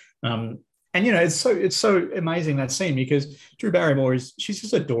violence. And it's so amazing, that scene, because Drew Barrymore she's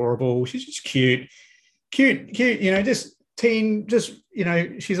just adorable. She's just cute, just teen,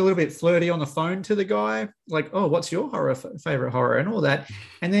 she's a little bit flirty on the phone to the guy, like, oh, what's your favorite horror and all that.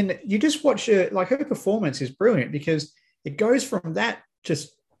 And then you just watch her, like, her performance is brilliant, because it goes from that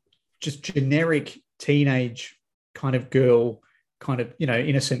just generic teenage kind of girl, kind of,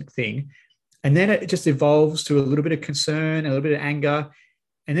 innocent thing. And then it just evolves to a little bit of concern, a little bit of anger.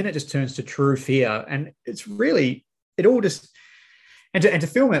 And then it just turns to true fear. And it's really, it all just, and to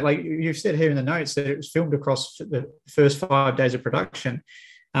film it, like you've said here in the notes, that it was filmed across the first 5 days of production.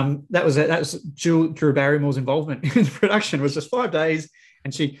 That was Drew Barrymore's involvement in the production, was just 5 days,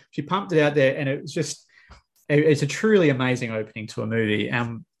 and she pumped it out there, and it was just, it's a truly amazing opening to a movie,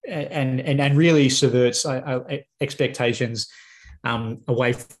 and really subverts expectations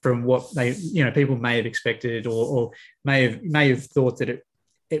away from what people may have expected, or may have thought that it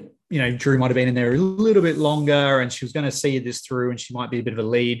Drew might have been in there a little bit longer, and she was going to see this through, and she might be a bit of a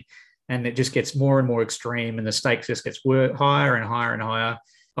lead, and it just gets more and more extreme, and the stakes just gets higher and higher and higher.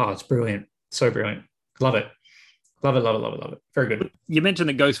 Oh, it's brilliant. So brilliant. Love it. Love it, love it, love it, love it. Very good. You mentioned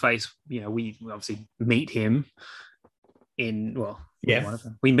the Ghostface. We obviously meet him in,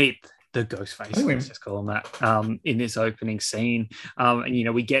 we meet the Ghostface, let's just call him that, in this opening scene.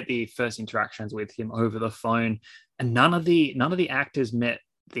 And, we get the first interactions with him over the phone, and none of the actors met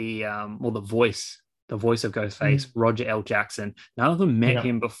the voice of Ghostface, Roger L. Jackson. None of them met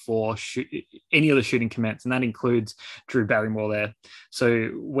him before any of the shooting commenced, and that includes Drew Barrymore there.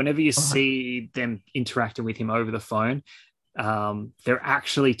 So whenever you see them interacting with him over the phone, they're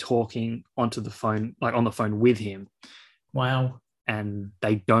actually talking onto the phone, like on the phone with him. Wow. And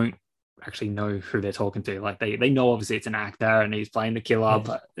they don't actually know who they're talking to. Like they know obviously it's an actor and he's playing the killer,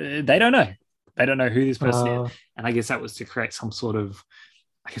 but they don't know. They don't know who this person is. And I guess that was to create some sort of,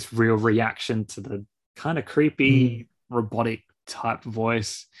 real reaction to the kind of creepy, robotic type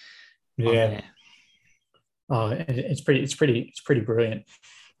voice. Yeah. It's pretty brilliant.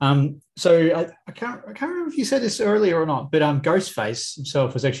 So I can't remember if you said this earlier or not, but Ghostface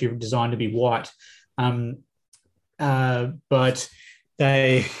himself was actually designed to be white. But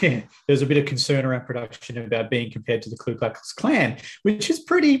there's a bit of concern around production about being compared to the Ku Klux Klan, which is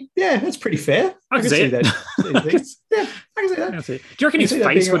that's pretty fair. I can see that. I can see that. Do you reckon his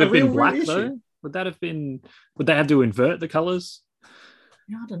face would have been black though? Would they have to invert the colors?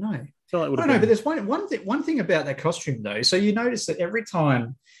 Yeah, I don't know. I feel like I don't know, but there's one thing about that costume though. So you notice that every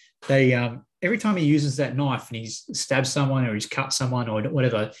time he uses that knife and he's stabbed someone or he's cut someone or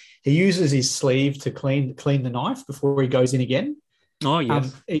whatever, he uses his sleeve to clean the knife before he goes in again. Oh,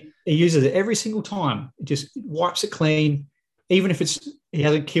 yes. He uses it every single time. It just wipes it clean. Even if he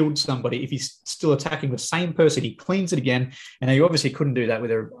hasn't killed somebody, if he's still attacking the same person, he cleans it again. And he obviously couldn't do that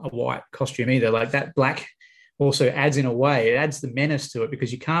with a white costume either. Like that black also adds in a way. It adds the menace to it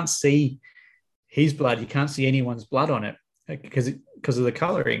because you can't see his blood. You can't see anyone's blood on it because of the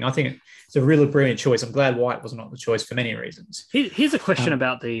colouring. I think it's a really brilliant choice. I'm glad white was not the choice for many reasons. Here's a question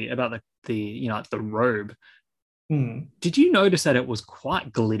about the robe. Did you notice that it was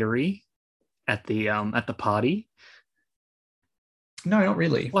quite glittery at the party? No, not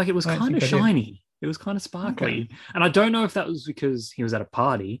really. Like it was kind of shiny. It was kind of sparkly. Okay. And I don't know if that was because he was at a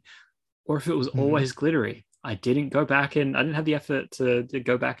party or if it was always glittery. I didn't go back and I didn't have the effort to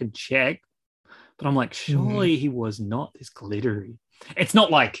go back and check. But I'm like, surely he was not this glittery. It's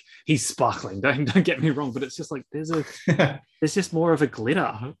not like he's sparkling. Don't get me wrong, but it's just like there's just more of a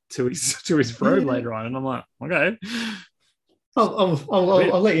glitter to his robe later on, and I'm like, okay.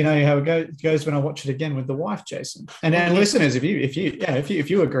 I'll let you know how it goes when I watch it again with the wife, Jason. And listeners, if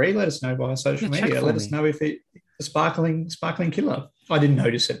you agree, let us know via social media. Let us know if it's a sparkling killer. I didn't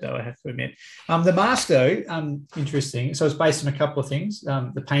notice it though, I have to admit. The mask though, interesting. So it's based on a couple of things.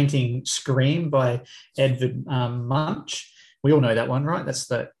 The painting Scream by Edvard Munch. We all know that one, right? That's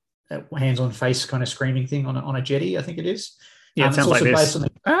the hands on face kind of screaming thing on a jetty, I think it is. Yeah, it sounds like this.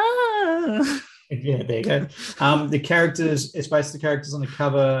 Yeah, there you go. It's based on the characters on the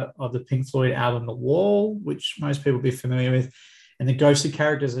cover of the Pink Floyd album The Wall, which most people will be familiar with, and the ghostly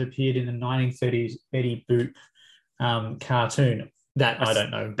characters that appeared in the 1930s Betty Boop cartoon. I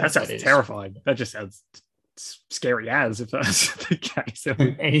don't know. That sounds terrifying. That just sounds scary as if that's the case.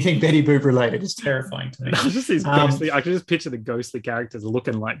 Anything Betty Boop related is terrifying to me. Just these ghostly. I can just picture the ghostly characters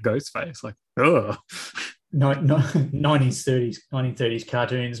looking like Ghostface, like, oh. 1930s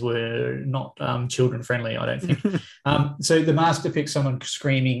cartoons were not children friendly, I don't think. So the mask depicts someone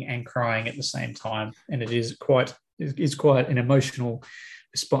screaming and crying at the same time, and it is quite an emotional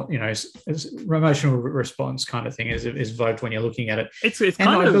response, emotional response kind of thing is evoked when you're looking at it. It's and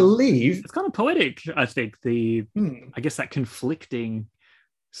kind I of believe it's kind of poetic. I think I guess that conflicting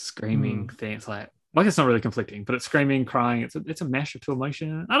screaming thing. It's like it's not really conflicting, but it's screaming, crying. It's a mesh of two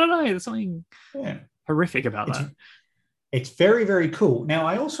emotion. I don't know. There's something horrific about that. It's very, very cool. Now,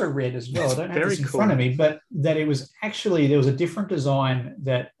 I also read as well, I don't have this in front of me, but that it was actually, there was a different design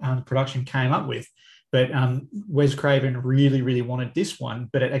that production came up with. But Wes Craven really, really wanted this one,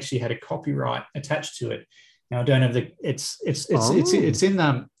 but it actually had a copyright attached to it. Now I don't have it's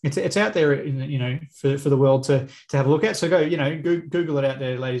out there in for the world to have a look at. So go Google it out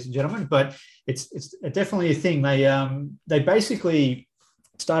there, ladies and gentlemen. But it's definitely a thing. They basically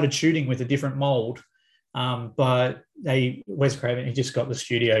started shooting with a different mold, but Wes Craven, he just got the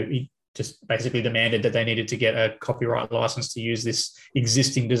studio. He just basically demanded that they needed to get a copyright license to use this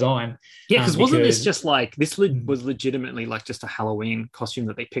existing design. Yeah, because wasn't this just like was legitimately like just a Halloween costume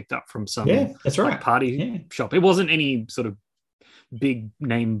that they picked up from some that's right party shop? It wasn't any sort of big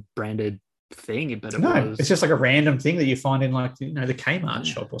name branded thing, but it's just like a random thing that you find in like the Kmart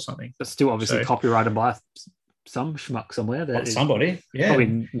shop or something. But still, obviously copyrighted by some schmuck somewhere that somebody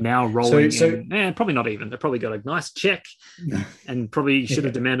probably now rolling in. Probably not even. They probably got a nice check and probably should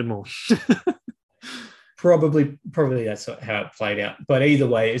have demanded more. Probably that's how it played out. But either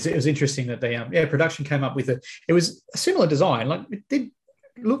way, it was interesting that they production came up with it. It was a similar design. Like it did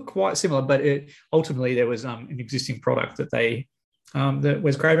look quite similar, but ultimately there was an existing product that that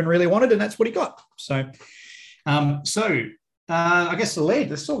Wes Craven really wanted, and that's what he got. So I guess the lead.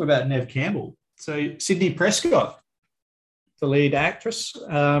 Let's talk about Neve Campbell. So Sydney Prescott, the lead actress,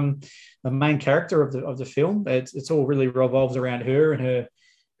 the main character of the film. It's all really revolves around her and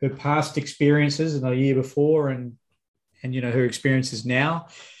her past experiences in the year before and her experiences now.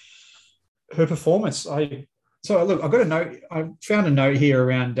 Her performance. I found a note here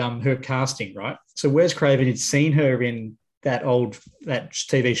around her casting, right? So Wes Craven had seen her in that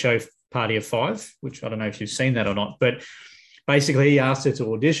TV show Party of Five, which I don't know if you've seen that or not, but basically he asked her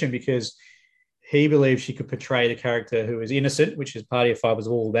to audition because he believed she could portray the character who was innocent, which is Party of Five was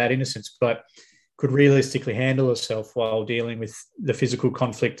all about innocence, but could realistically handle herself while dealing with the physical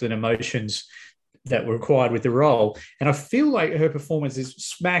conflict and emotions that were required with the role. And I feel like her performance is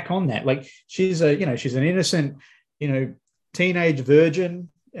smack on that. Like she's an innocent, teenage virgin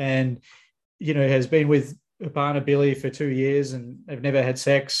and, has been with Urbana Billy for 2 years and they've never had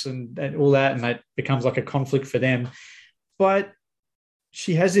sex and all that. And that becomes like a conflict for them. But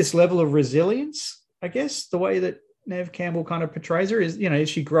she has this level of resilience, I guess, the way that Neve Campbell kind of portrays her is,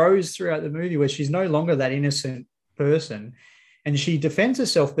 she grows throughout the movie where she's no longer that innocent person and she defends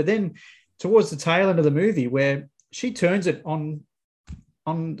herself. But then towards the tail end of the movie where she turns it on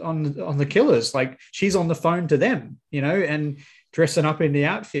the killers, like she's on the phone to them, and dressing up in the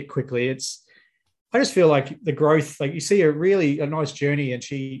outfit quickly. I just feel like the growth, like you see a nice journey and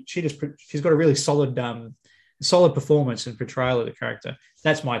she's got a really solid performance and portrayal of the character.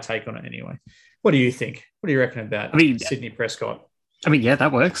 That's my take on it anyway. What do you think? What do you reckon about Sydney Prescott?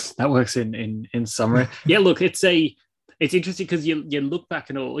 That works. That works in summary. Yeah, look, it's interesting because you look back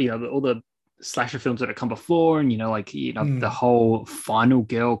at all the slasher films that have come before and the whole final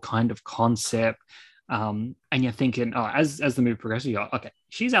girl kind of concept. And you're thinking, as the movie progresses, you're like, okay,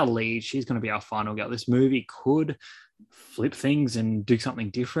 she's our lead, she's going to be our final girl. This movie could flip things and do something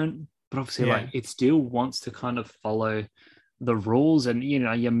different. But obviously, it still wants to kind of follow the rules. And,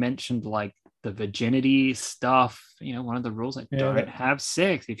 you mentioned like the virginity stuff. One of the rules, don't have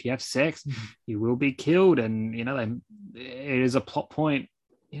sex. If you have sex, you will be killed. And, it is a plot point,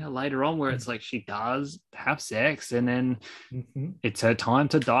 later on where it's like she does have sex and then it's her time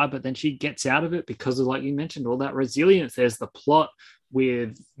to die. But then she gets out of it because of, like you mentioned, all that resilience. There's the plot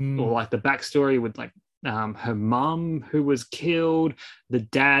with, or like the backstory with like, her mum who was killed, the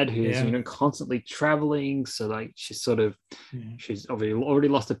dad who's constantly traveling, so like she's obviously already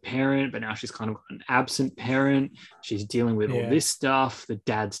lost a parent, but now she's kind of an absent parent. She's dealing with all this stuff. The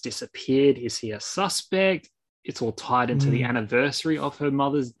dad's disappeared. Is he a suspect? It's all tied into the anniversary of her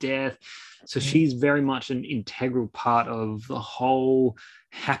mother's death, so she's very much an integral part of the whole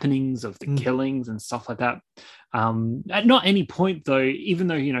happenings of the killings and stuff like that. At not any point though, even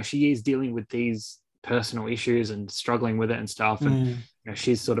though she is dealing with these personal issues and struggling with it and stuff, and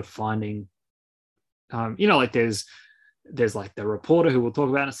she's sort of finding like there's like the reporter who we'll talk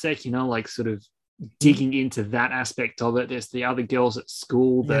about in a sec, like sort of digging into that aspect of it. There's the other girls at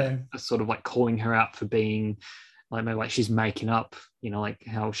school that are sort of like calling her out for being like, maybe like she's making up, like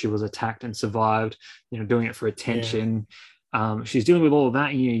how she was attacked and survived, doing it for attention. She's dealing with all of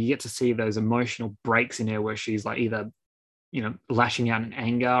that, and you get to see those emotional breaks in her where she's like either, lashing out in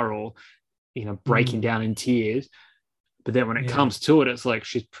anger or, breaking down in tears. But then when it comes to it, it's like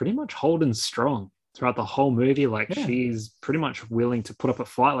she's pretty much holding strong throughout the whole movie. Like she's pretty much willing to put up a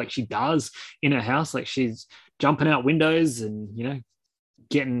fight, like she does in her house. Like she's jumping out windows and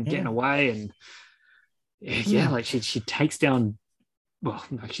getting away, and like she takes down. Well,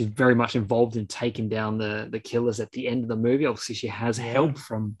 she's very much involved in taking down the killers at the end of the movie. Obviously, she has help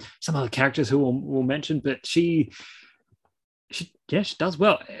from some other characters who we'll mention, but she does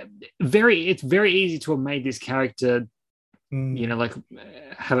well. It's very easy to have made this character, like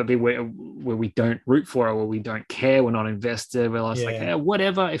have it be where we don't root for her, where we don't care, we're not invested. We're like,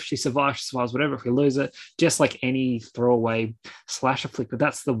 whatever. If she survives, she survives. Whatever. If we lose it, just like any throwaway slasher flick. But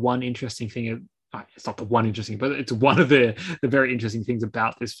that's the one interesting thing. It's not the one interesting, but it's one of the very interesting things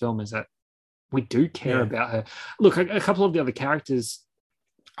about this film is that we do care about her. Look, a couple of the other characters,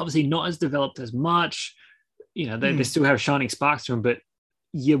 obviously not as developed as much. They still have shining sparks to them, but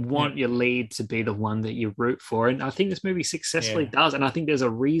you want your lead to be the one that you root for. And I think this movie successfully does. And I think there's a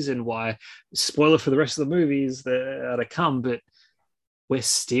reason why, spoiler for the rest of the movies that are to come, but we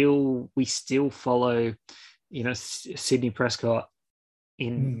still follow, Sidney Prescott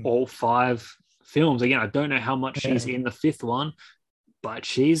in all 5 films. Again, I don't know how much she's in the 5th one, but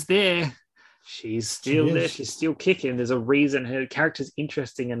she's there. She's still there. She's still kicking. There's a reason her character's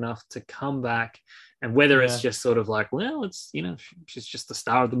interesting enough to come back. And whether it's just sort of like, well, it's, she's just the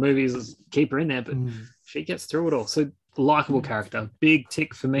star of the movies, let's keep her in there, but she gets through it all. So likable character, big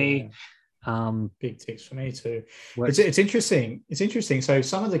tick for me. Big ticks for me too. It's interesting. It's interesting. So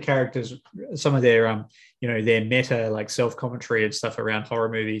some of the characters, some of their, their meta, like self-commentary and stuff around horror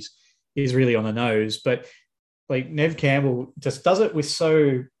movies is really on the nose, but like Neve Campbell just does it with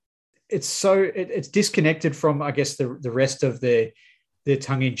it's disconnected from, I guess, the rest of the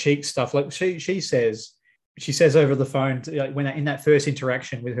tongue-in-cheek stuff. Like she says over the phone, like when in that first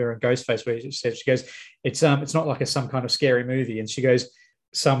interaction with her and Ghostface, where she goes, it's not like some kind of scary movie, and she goes,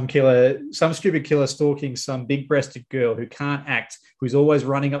 some stupid killer stalking some big-breasted girl who can't act, who's always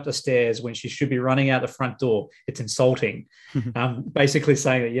running up the stairs when she should be running out the front door. It's insulting. Basically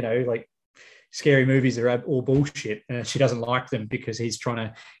saying that, like scary movies are all bullshit. And she doesn't like them because he's trying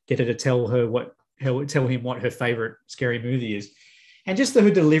to get her to tell him what her favorite scary movie is. And just her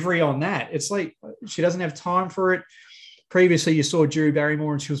delivery on that, it's like she doesn't have time for it. Previously, you saw Drew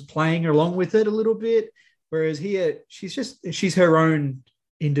Barrymore and she was playing along with it a little bit. Whereas here, she's her own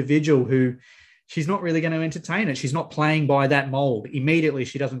individual who she's not really going to entertain it. She's not playing by that mold. Immediately,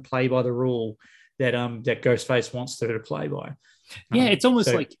 she doesn't play by the rule that Ghostface wants her to play by. It's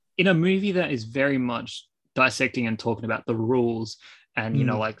almost like in a movie that is very much dissecting and talking about the rules and,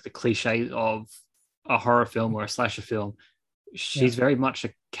 like the cliche of a horror film or a slasher film. She's very much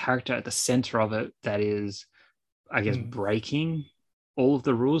a character at the center of it that is, I guess, breaking all of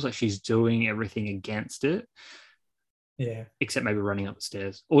the rules. Like she's doing everything against it. Yeah. Except maybe running up the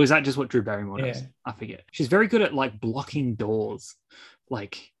stairs. Or is that just what Drew Barrymore does? I forget. She's very good at like blocking doors.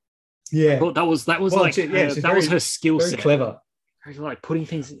 Like, that was her skill set. Very clever. Like putting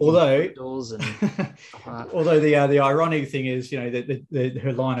things although in doors and although the ironic thing is,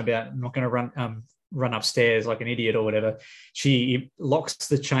 her line about I'm not going to run upstairs like an idiot or whatever. She locks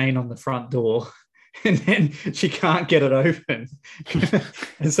the chain on the front door and then she can't get it open.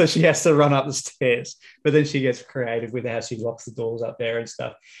 And so she has to run up the stairs. But then she gets creative with how she locks the doors up there and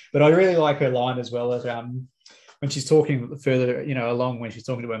stuff. But I really like her line as well as when she's talking further, along when she's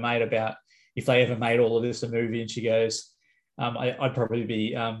talking to her mate about if they ever made all of this a movie, and she goes, I'd probably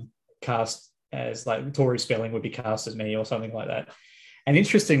be cast as like Tori Spelling would be cast as me or something like that. And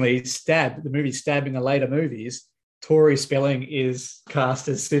interestingly, the movie Stab in the later movies, Tori Spelling is cast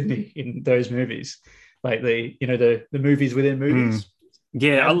as Sydney in those movies, like the movies within movies.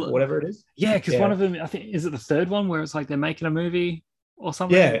 Whatever it is. Yeah, because one of them, I think, is it the third one where it's like they're making a movie or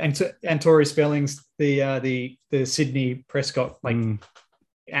something? Yeah, and Tori Spelling's the Sidney Prescott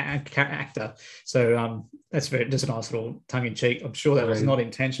actor. So that's just a nice little tongue in cheek. I'm sure that was not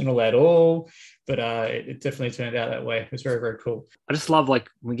intentional at all, but it definitely turned out that way. It was very, very cool. I just love like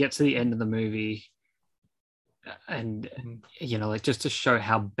when we get to the end of the movie and like just to show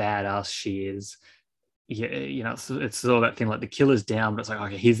how badass she is. It's all that thing like the killer's down, but it's like,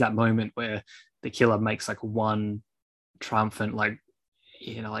 okay, here's that moment where the killer makes like one triumphant like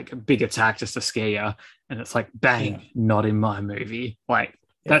like a big attack just to scare you, and it's like, bang, not in my movie. Like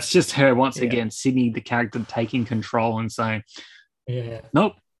that's just her once again, Sydney, the character, taking control and saying,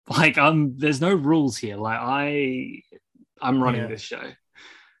 nope, like there's no rules here. Like I'm running this show.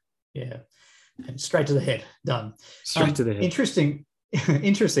 Yeah, and straight to the head, done. Straight to the head.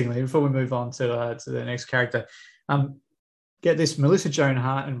 Interestingly, before we move on to the next character, get this: Melissa Joan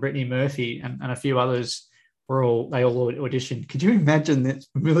Hart and Brittany Murphy and a few others they all auditioned. Could you imagine that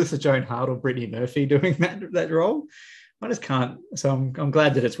Melissa Joan Hart or Brittany Murphy doing that role? I just can't. So I'm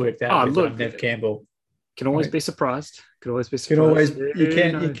glad that it's worked out. With Neve Campbell. Can always be surprised. You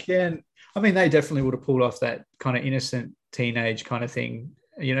can. I mean, they definitely would have pulled off that kind of innocent teenage kind of thing,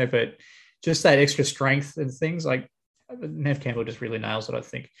 but just that extra strength and things like Neve Campbell just really nails it, I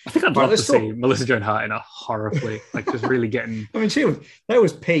think. I think I'd love to see Melissa Joan Hart in a horror flick, like just really getting. I mean, that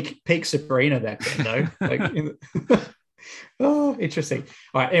was peak Sabrina back then, though. Oh, interesting.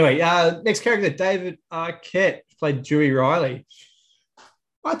 All right. Anyway, next character, David Arquette, played Dewey Riley.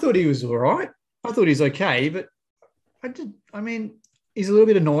 I thought he was all right. I thought he's okay, but he's a little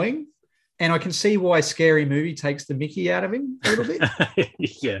bit annoying, and I can see why Scary Movie takes the mickey out of him a little bit.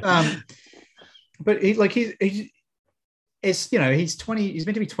 Yeah. But he's 20. He's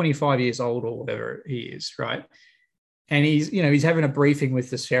meant to be 25 years old or whatever he is, right? And he's having a briefing with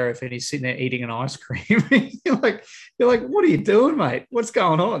the sheriff, and he's sitting there eating an ice cream. you're like, what are you doing, mate? What's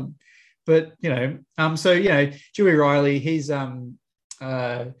going on? But Dewey Riley, he's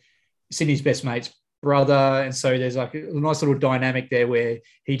Sydney's best mate's brother, and so there's like a nice little dynamic there where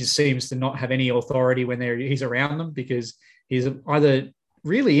he just seems to not have any authority when he's around them, because he's either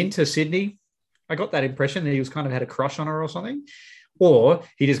really into Sydney. I got that impression that he was kind of had a crush on her or something, or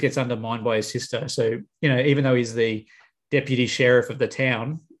he just gets undermined by his sister. So, even though he's the deputy sheriff of the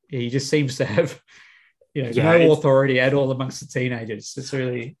town, he just seems to have, no authority at all amongst the teenagers. It's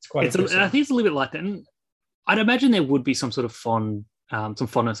quite interesting. I think it's a little bit like that. And I'd imagine there would be some sort of some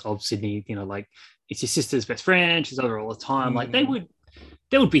fondness of Sydney, like it's your sister's best friend. She's over all the time. Like there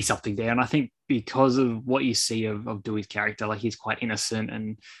would be something there. And I think because of what you see of Dewey's character, like he's quite innocent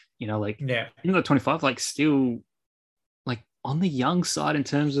and, even though 25, like still like on the young side in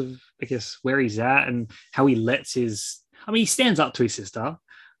terms of, I guess, where he's at and how he lets he stands up to his sister,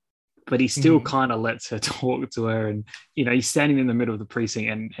 but he still kind of lets her talk to her. And, he's standing in the middle of the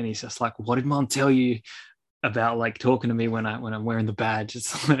precinct and he's just like, what did Mom tell you about like talking to me when I'm wearing the badge?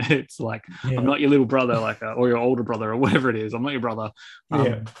 It's like, I'm not your little brother, like, or your older brother or whatever it is. I'm not your brother.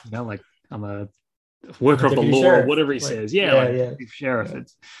 Like I'm a worker of the law, sheriff, or whatever he says. Sheriff.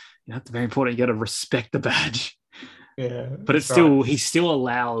 It's, it's very important. You got to respect the badge. Yeah. But it's still, he still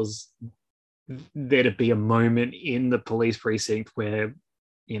allows there to be a moment in the police precinct where,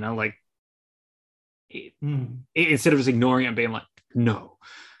 instead of just ignoring it and being like, no,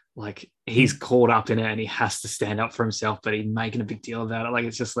 like he's caught up in it and he has to stand up for himself, but he's making a big deal about it. Like,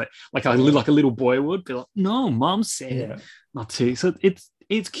 it's just like a little boy would be like, no, Mom said not to. So it's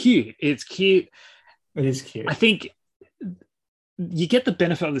cute. It's cute. It is cute. I think you get the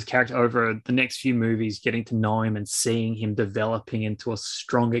benefit of this character over the next few movies, getting to know him and seeing him developing into a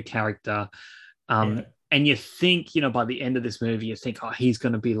stronger character. And you think, by the end of this movie, you think, oh, he's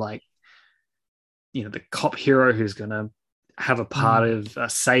going to be like, the cop hero who's going to have a part of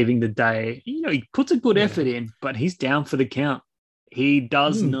saving the day. He puts a good effort in, but he's down for the count. He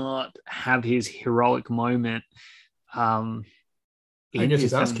does not have his heroic moment. He gets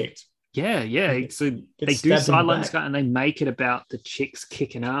his ass kicked. Yeah. So they do sideline this guy and they make it about the chicks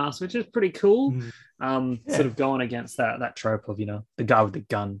kicking ass, which is pretty cool. Sort of going against that trope of, the guy with the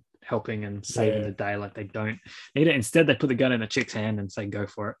gun helping and saving the day. Like they don't need it. Instead, they put the gun in a chick's hand and say, go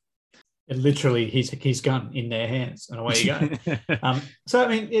for it. And literally his gun in their hands and away you go. So, I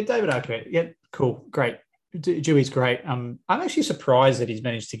mean, David Arquette, cool, great. Dewey's great. I'm actually surprised that he's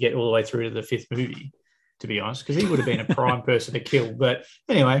managed to get all the way through to the fifth movie, to be honest, because he would have been a prime person to kill. But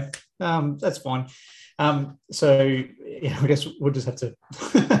anyway, that's fine. So I guess we'll just have to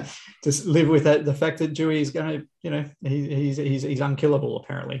just live with that. The fact that Dewey is going to, he's unkillable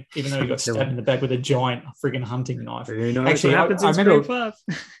apparently, even though he got stabbed in the back with a giant friggin' hunting knife. Actually, happens in Scream 5.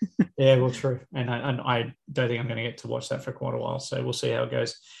 Yeah, well, true. And I don't think I'm going to get to watch that for quite a while. So we'll see how it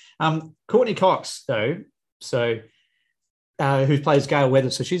goes. Courtney Cox, though, who plays Gail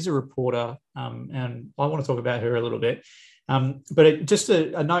Weathers. So she's a reporter, and I want to talk about her a little bit. But just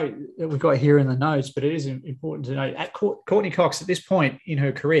a note that we've got here in the notes, but it is important to note, Courtney Cox, at this point in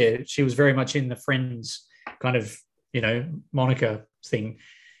her career, she was very much in the Friends kind of, Monica thing.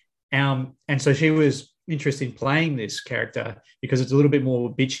 And so she was interested in playing this character because it's a little bit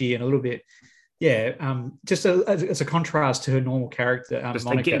more bitchy and a little bit just as a contrast to her normal character, Just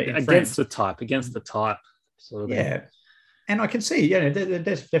Monica against the type, sort of thing. Yeah, and I can see, there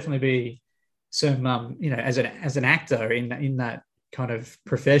definitely be some, as an actor in that kind of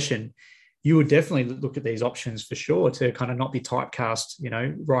profession, you would definitely look at these options for sure to kind of not be typecast,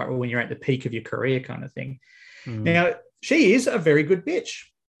 right when you're at the peak of your career, kind of thing. Now, she is a very good bitch.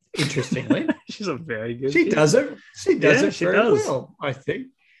 Interestingly, she's a very good. She bitch. does it. She does it very well, I think.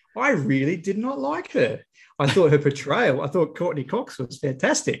 I really did not like her. I thought her portrayal, I thought Courtney Cox was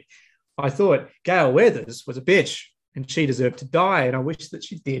fantastic. I thought Gail Weathers was a bitch and she deserved to die. And I wish that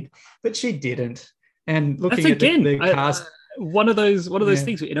she did, but she didn't. And looking at the cast, one of those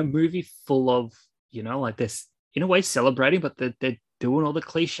things in a movie full of, like this, in a way celebrating, but they're doing all the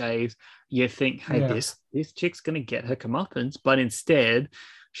cliches. You think, hey, this chick's going to get her comeuppance, but instead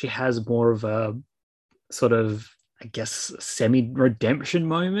she has more of a sort of, I guess, semi-redemption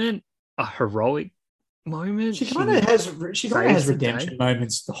moment, a heroic moment. She kind of has redemption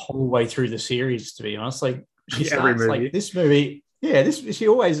moments the whole way through the series, to be honest. Like she starts like this movie. Yeah, she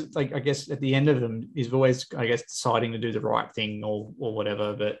always, like, I guess at the end of them is always, I guess, deciding to do the right thing or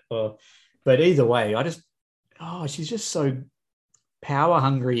whatever. But either way, she's just so power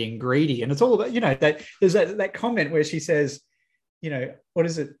hungry and greedy, and it's all about, that there's that comment where she says, what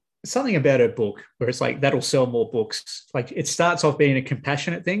is it? Something about her book where it's like, that'll sell more books. Like it starts off being a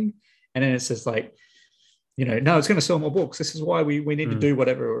compassionate thing, and then it says like, no, it's going to sell more books. This is why we need to do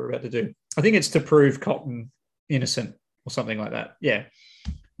whatever we're about to do. I think it's to prove Cotton innocent or something like that. Yeah.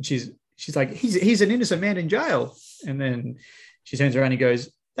 And she's like, he's an innocent man in jail. And then she turns around and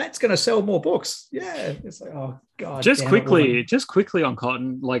goes, that's going to sell more books. Yeah. It's like, oh God. Just quickly on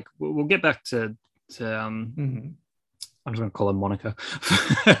Cotton, like we'll get back to I'm just going to call her Monica.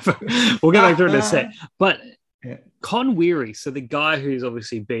 We'll get back to it in a sec. But Con Weary, so the guy who's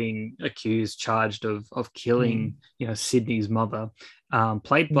obviously being accused, charged of killing, Sydney's mother,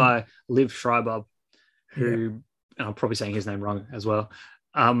 played by Liv Schreiber, who, and I'm probably saying his name wrong as well,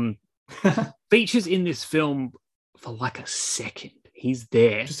 features in this film for like a second. He's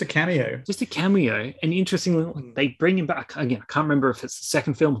there. Just a cameo. And interestingly, they bring him back. Again, I can't remember if it's the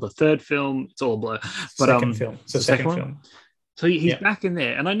second film or the third film. It's all a blur. But second film. It's the second film. So he's back in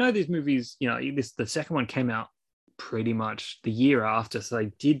there. And I know these movies, the second one came out pretty much the year after, so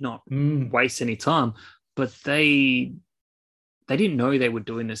they did not waste any time. But they didn't know they were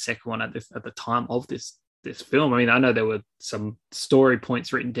doing the second one at the time of this film. I mean, I know there were some story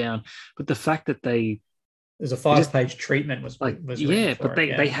points written down, but the fact that there's a 5-page treatment was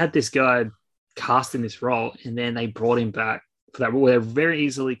they had this guy cast in this role, and then they brought him back for that role. They very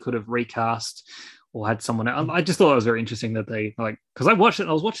easily could have recast or had someone else. I just thought it was very interesting that they, like, because I watched it and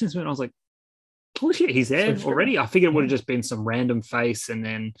I was watching this movie and I was like, holy shit, he's there already. I figured it would have just been some random face, and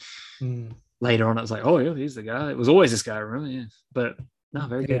then later on it was like, oh yeah, he's the guy. It was always this guy, remember? Yeah. But no,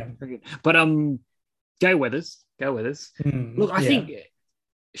 very good. But Gail Weathers. Look, I think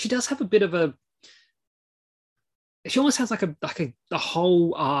she does have a bit of a. She almost has like a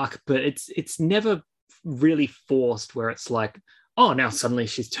whole arc, but it's never really forced where it's like, oh, now suddenly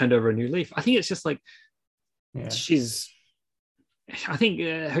she's turned over a new leaf. I think it's just like I think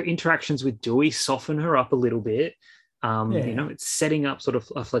her interactions with Dewey soften her up a little bit. It's setting up sort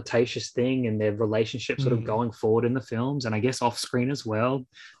of a flirtatious thing and their relationship sort of going forward in the films, and I guess off screen as well.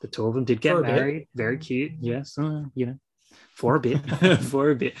 The two of them did get married. Very cute. Yes. For a bit. For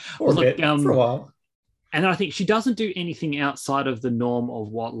a while. And I think she doesn't do anything outside of the norm of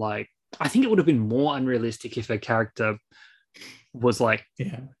what, like, I think it would have been more unrealistic if her character was like,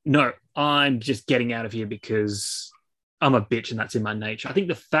 no, I'm just getting out of here because I'm a bitch and that's in my nature. I think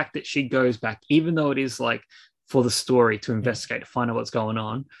the fact that she goes back, even though it is like for the story to investigate, to find out what's going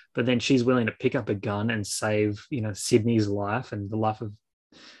on, but then she's willing to pick up a gun and save, Sydney's life and the life of,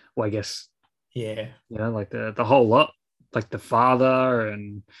 well, I guess, like the whole lot, like the father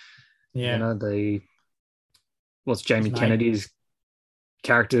and, what's Jamie Kennedy's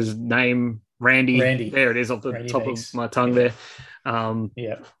character's name? Randy. There it is off the Randy top Banks. Of my tongue there.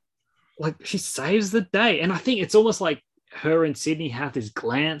 Like she saves the day. And I think it's almost like her and Sydney have this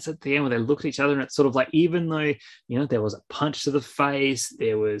glance at the end where they look at each other, and it's sort of like, even though, there was a punch to the face,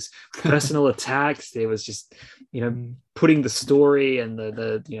 there was personal attacks, there was just, putting the story and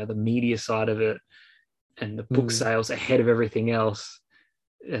the media side of it and the book sales ahead of everything else,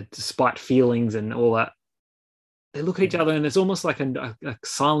 despite feelings and all that. They look at each other and there's almost like a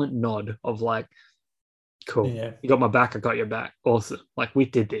silent nod of like, cool, you got my back, I got your back. Awesome. Like, we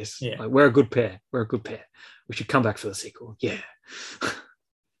did this. Like, we're a good pair. We should come back for the sequel. Yeah.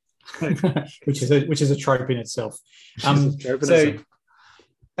 which is a trope in itself.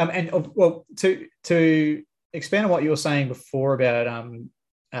 Well, to expand on what you were saying before about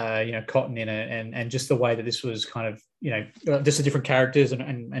Cotton in it, and just the way that this was kind of just the different characters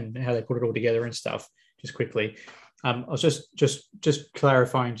and how they put it all together and stuff. Just quickly, I was just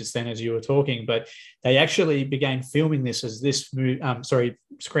clarifying just then as you were talking, but they actually began filming this as this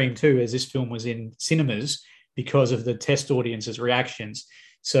Scream 2 as this film was in cinemas because of the test audience's reactions.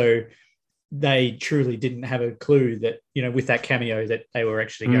 So they truly didn't have a clue that, with that cameo that they were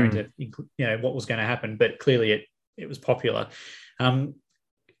actually going to, what was going to happen. But clearly it was popular.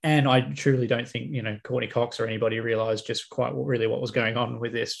 And I truly don't think, Courtney Cox or anybody realized just quite really what was going on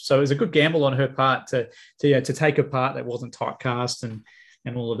with this. So it was a good gamble on her part to take a part that wasn't typecast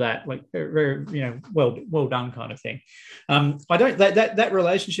and all of that, like very, well done kind of thing. I don't, that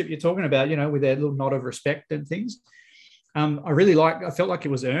relationship you're talking about, with their little nod of respect and things. I felt like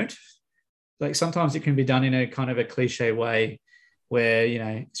it was earned. Like sometimes it can be done in a kind of a cliche way where,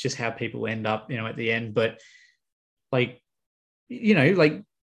 it's just how people end up, at the end. But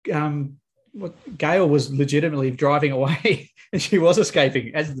Gail was legitimately driving away and she was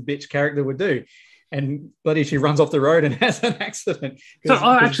escaping, as the bitch character would do. And bloody, she runs off the road and has an accident. So,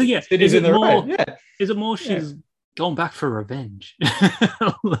 actually, yeah. Is it more she's gone back for revenge?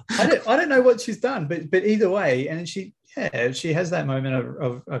 I don't know what she's done, but either way, and she has that moment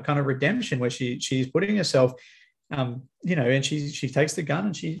of a kind of redemption where she's putting herself, and she takes the gun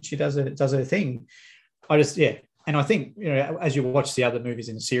and she does her thing. And I think, as you watch the other movies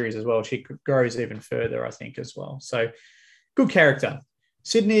in the series as well, she grows even further, I think, as well. So good character.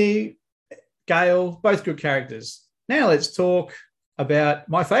 Sydney, Gail, both good characters. Now let's talk about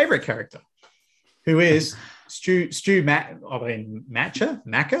my favourite character, who is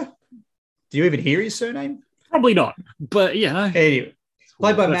Macker. Do you even hear his surname? Probably not, but Anyway,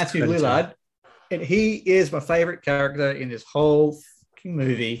 played by Matthew Lillard. And he is my favourite character in this whole fucking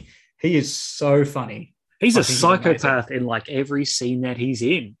movie. He is so funny. He's a psychopath in like every scene that he's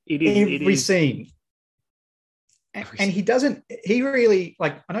in. Every scene. And he really,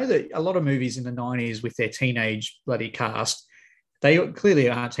 like, I know that a lot of movies in the 90s with their teenage bloody cast, they clearly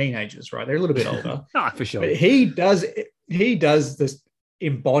aren't teenagers, right? They're a little bit older. For sure. But he does this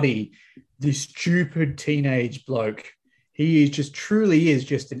embody this stupid teenage bloke. He truly is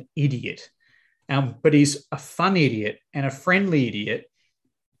just an idiot. But he's a fun idiot and a friendly idiot.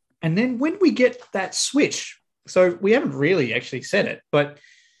 And then when we get that switch, so we haven't really actually said it, but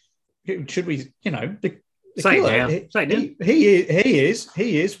should we, the killer, he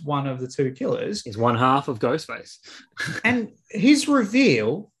is one of the two killers. He's one half of Ghostface. And his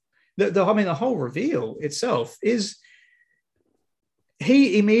reveal, the whole reveal itself is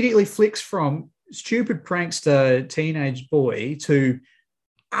he immediately flicks from stupid prankster teenage boy to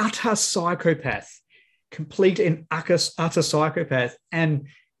utter psychopath, complete and utter psychopath. And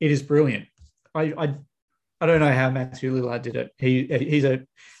it is brilliant. I don't know how Matthew Lillard did it.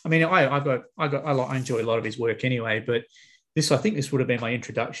 I enjoy a lot of his work anyway, but I think this would have been my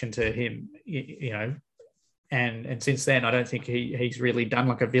introduction to him, and since then I don't think he's really done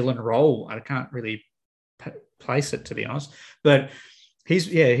like a villain role. I can't really place it, to be honest, but his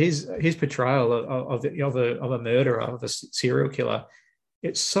portrayal of a murderer, of a serial killer,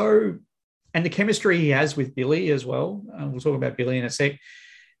 it's so, and the chemistry he has with Billy as well. We'll talk about Billy in a sec.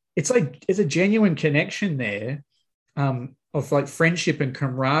 It's a genuine connection there, of like friendship and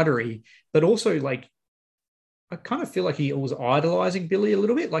camaraderie, but also like I kind of feel like he was idolizing Billy a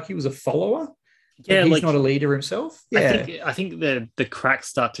little bit, like he was a follower. Yeah, he's not a leader himself. Yeah, I think the cracks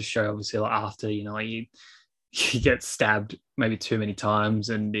start to show obviously like after he gets stabbed maybe too many times,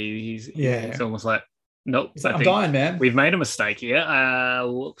 and he's almost like, nope, I'm dying, man. We've made a mistake here.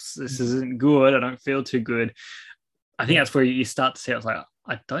 Whoops, this isn't good. I don't feel too good. I think that's where you start to see. I was like,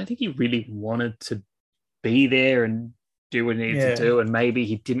 I don't think he really wanted to be there and do what he needed to do. And maybe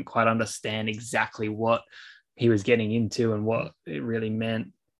he didn't quite understand exactly what he was getting into and what it really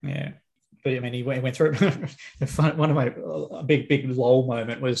meant. Yeah. But I mean, he went through one of my big lull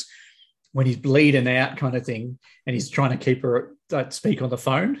moment was when he's bleeding out kind of thing. And he's trying to keep her speak on the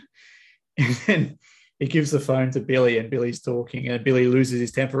phone. And then he gives the phone to Billy, and Billy's talking, and Billy loses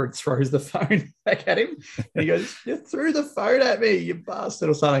his temper and throws the phone back at him. And he goes, "You threw the phone at me, you bastard,"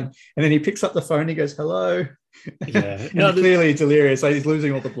 or something. And then he picks up the phone and he goes, "Hello." Yeah. Clearly delirious. Like he's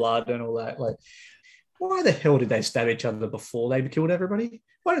losing all the blood and all that. Like, why the hell did they stab each other before they killed everybody?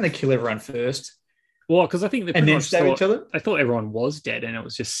 Why didn't they kill everyone first? Well, because I think they and then stab each other. I thought everyone was dead, and it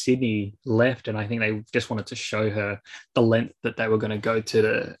was just Sydney left. And I think they just wanted to show her the length that they were going to go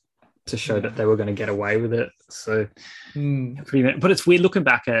to show that they were going to get away with it. So, but it's weird looking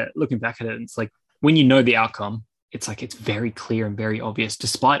back at it. It's like when you know the outcome, it's like it's very clear and very obvious,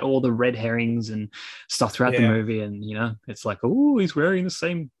 despite all the red herrings and stuff throughout the movie. And it's like, oh, he's wearing the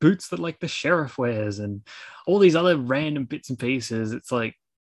same boots that like the sheriff wears, and all these other random bits and pieces. It's like,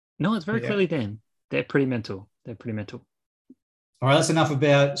 no, it's very clearly them. They're pretty mental. All right, that's enough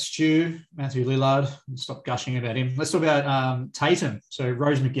about Stu, Matthew Lillard. Stop gushing about him. Let's talk about Tatum. So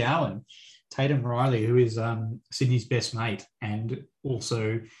Rose McGowan, Tatum Riley, who is Sydney's best mate and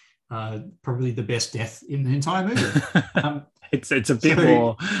also probably the best death in the entire movie. It's a bit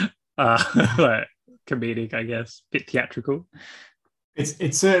more like comedic, I guess, a bit theatrical.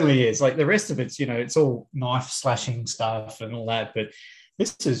 It certainly is. Like the rest of it's, it's all knife slashing stuff and all that. But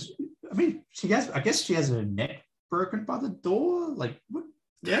this is, I mean, I guess she has her neck broken by the door. Like, what?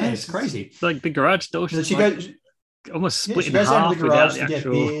 Yeah, it's crazy. Like the garage door. She goes almost split in goes half down to the garage without the to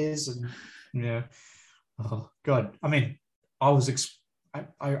actual. get beers and oh god. I mean, I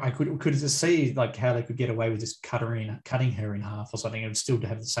could just see like how they could get away with just cutting her in half or something and still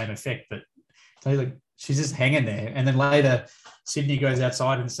have the same effect. But like she's just hanging there, and then later Sydney goes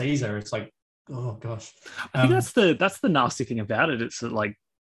outside and sees her. It's like, oh gosh. I think that's the nasty thing about it. It's like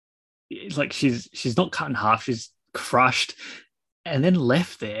she's not cut in half. She's crushed and then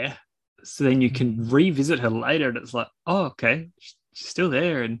left there. So then you can revisit her later, and it's like, oh, okay, she's still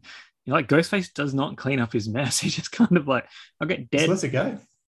there. And like Ghostface does not clean up his mess. He just kind of like, I'll get dead. Just lets it go.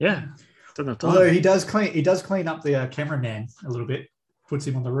 Yeah. Although he does clean up the cameraman a little bit, puts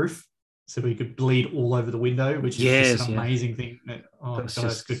him on the roof so he could bleed all over the window, which is just an amazing thing. Oh, God,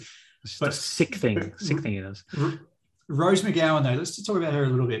 that's good. But a sick thing it is. Rose McGowan, though, let's talk about her a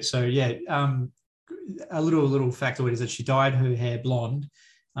little bit. So, a little factoid is that she dyed her hair blonde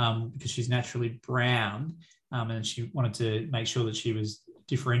because she's naturally brown, and she wanted to make sure that she was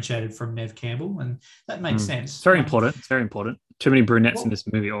differentiated from Neve Campbell, and that makes sense. It's very important. It's very important. Too many brunettes in this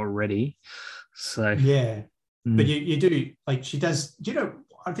movie already. So but you do, like, she does.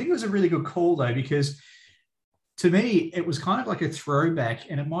 I think it was a really good call though, because to me it was kind of like a throwback,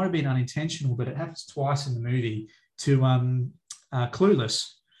 and it might have been unintentional, but it happens twice in the movie to Clueless,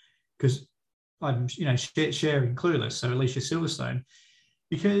 because I'm sharing Clueless, so Alicia Silverstone,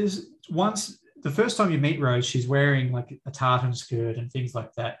 because the first time you meet Rose, she's wearing like a tartan skirt and things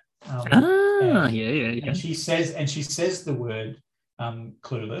like that. And she says the word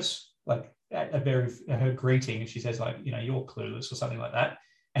clueless, like at her greeting, and she says like, you're clueless or something like that.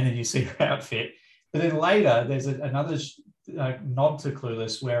 And then you see her outfit. But then later there's another nod to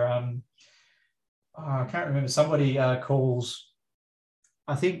Clueless where I can't remember, somebody calls,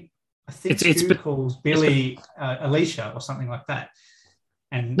 I think Stu calls Billy Alicia or something like that.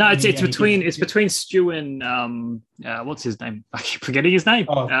 And no, it's between Stu and what's his name? I keep forgetting his name.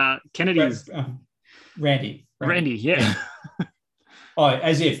 Kennedy's Randy. Randy, yeah.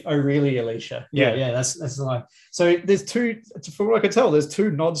 As if, really, Alicia? Yeah. That's the line. So there's two. From what I could tell, there's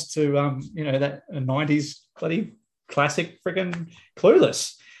two nods to that 90s bloody classic freaking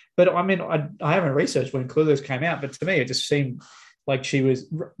Clueless. But I mean, I haven't researched when Clueless came out, but to me, it just seemed like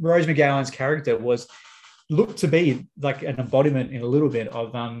Rose McGowan's character looked to be like an embodiment in a little bit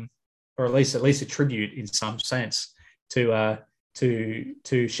of or at least a tribute in some sense to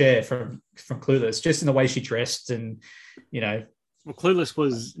Cher from Clueless, just in the way she dressed and Well, Clueless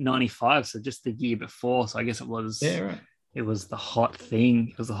was 95, so just the year before. So I guess it was It was the hot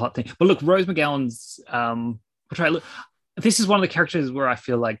thing. But look, Rose McGowan's portrayal. Look, this is one of the characters where I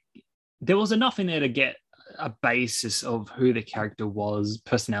feel like there was enough in there to get a basis of who the character was,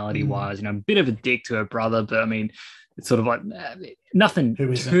 personality-wise. A bit of a dick to her brother, but I mean, it's sort of like nothing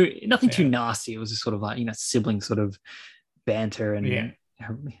too nasty. It was just sort of like sibling sort of banter and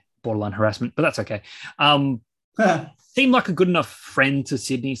borderline harassment, but that's okay. Seemed like a good enough friend to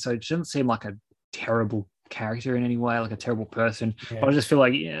Sydney, so it doesn't seem like a terrible character in any way, like a terrible person. But I just feel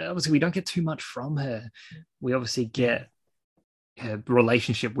like, obviously we don't get too much from her. We obviously get her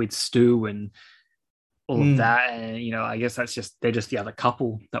relationship with Stu and all of that, and I guess they're just the other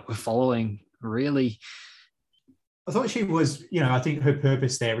couple that we're following, really. I thought she was, I think her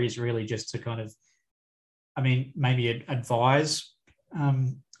purpose there is really just to kind of, I mean, maybe advise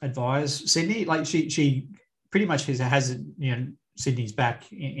Sydney. Like she pretty much has Sydney's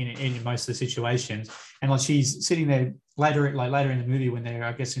back in most of the situations, and like she's sitting there later in the movie when they're,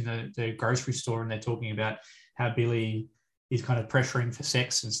 I guess, in the grocery store, and they're talking about how Billy is kind of pressuring for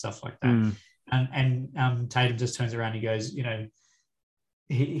sex and stuff like that. And Tatum just turns around and he goes,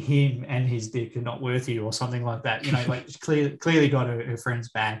 him and his dick are not worth you or something like that. Like clearly got her friend's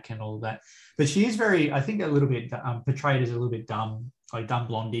back and all of that. But she is very, I think, a little bit portrayed as a little bit dumb, like dumb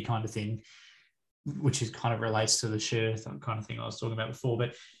blondie kind of thing, which is kind of relates to the Cher kind of thing I was talking about before.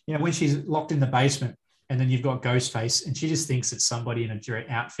 But when she's locked in the basement and then you've got Ghostface, and she just thinks it's somebody in a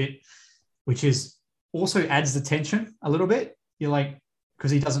direct outfit, which is also adds the tension a little bit. You're like,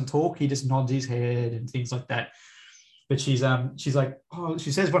 because he doesn't talk, he just nods his head and things like that. But she's like, oh,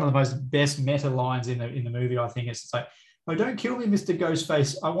 she says one of the most best meta lines in the movie. I think it's like, oh, don't kill me, Mr.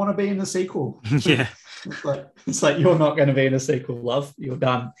 Ghostface. I want to be in the sequel. Yeah. It's like you're not going to be in the sequel, love. You're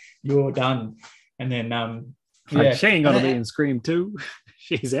done. You're done. And then she ain't gonna be in Scream 2.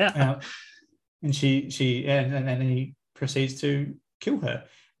 She's out. And then he proceeds to kill her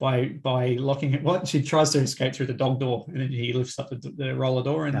by locking it. Well, she tries to escape through the dog door, and then he lifts up the roller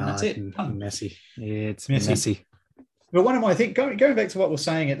door, and that's it. Messy. Yeah, it's messy. But one of my things, going back to what we're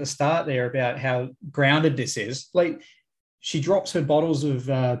saying at the start there about how grounded this is, like she drops her bottles of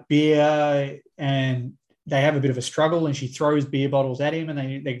beer and they have a bit of a struggle, and she throws beer bottles at him,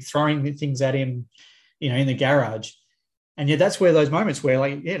 and they're throwing things at him, in the garage. And yeah, that's where those moments where,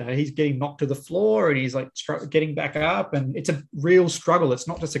 like, he's getting knocked to the floor and he's like getting back up, and it's a real struggle. It's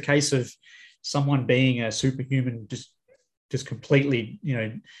not just a case of someone being a superhuman, just completely,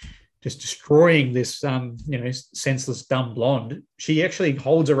 just destroying this, senseless, dumb blonde. She actually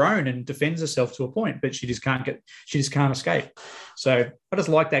holds her own and defends herself to a point, but she just can't escape. So I just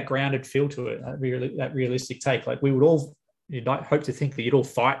like that grounded feel to it, that realistic take. Like we would all, you'd hope to think that you'd all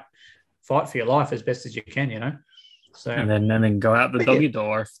fight for your life as best as you can, So and then go out the doggy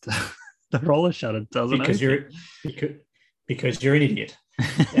door if the roller shutter doesn't because you're an idiot.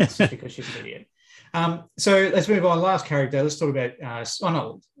 Yes, because she's an idiot. So let's move on. Last character. Let's talk about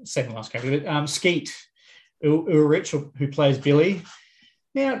second last character. But, Skeet Ulrich, who plays Billy.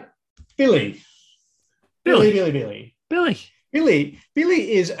 Now, Billy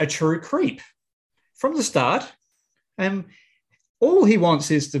is a true creep from the start. All he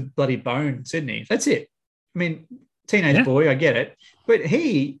wants is to bloody bone Sydney. That's it. I mean, teenage boy, I get it, but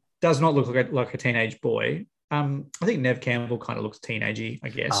he does not look like a teenage boy. I think Nev Campbell kind of looks teenagey, I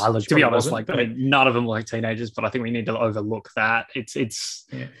guess. To be honest, none of them look like teenagers, but I think we need to overlook that. It's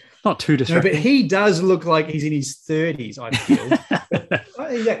not too distracting. No, but he does look like he's in his 30s, I feel.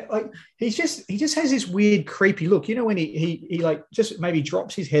 He just has this weird creepy look. When he like just maybe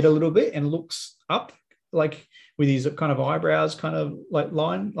drops his head a little bit and looks up, like with his kind of eyebrows kind of like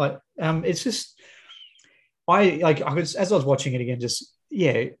line. Like it's just as I was watching it again,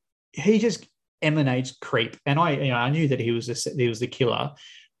 he just emanates creep, and I knew that he was the killer,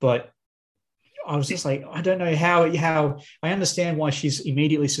 but I was just like, I don't know how I understand why she's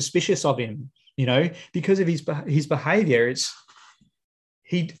immediately suspicious of him, because of his behavior. It's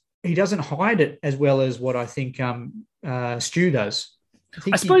he doesn't hide it as well as what I think Stu does.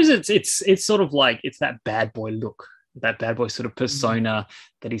 I suppose it's sort of like it's that bad boy look, that bad boy sort of persona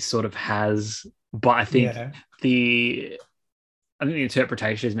that he sort of has, but I think the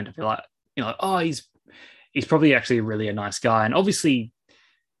interpretation is meant to be like, oh, he's probably actually a nice guy. And obviously,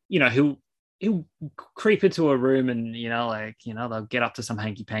 he'll creep into a room and, they'll get up to some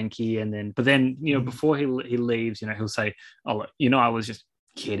hanky panky. And then, before he leaves, he'll say, oh, look, I was just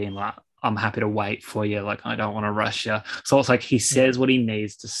kidding. Like, I'm happy to wait for you. Like, I don't want to rush you. So it's like he says what he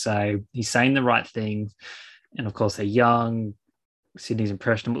needs to say. He's saying the right things. And of course, they're young. Sydney's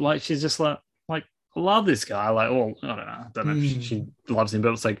impressionable. Like, she's just like, I love this guy. Like, well, I don't know if she loves him,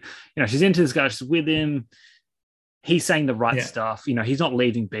 but it's like, she's into this guy. She's with him. He's saying the right stuff. He's not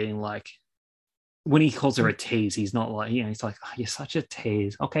leaving being like, when he calls her a tease, he's not like, he's like, oh, you're such a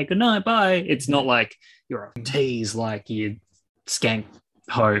tease. Okay, good night, bye. It's not like you're a tease, like you skank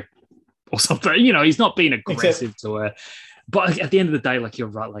hoe or something. He's not being aggressive to her. But at the end of the day, like, you're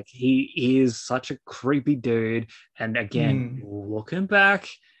right. Like, he is such a creepy dude. And again, looking back,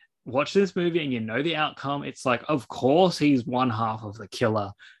 watch this movie and the outcome. It's like, of course, he's one half of the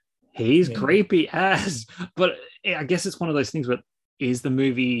killer. He's creepy as, but I guess it's one of those things where is the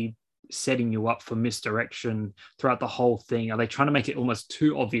movie setting you up for misdirection throughout the whole thing? Are they trying to make it almost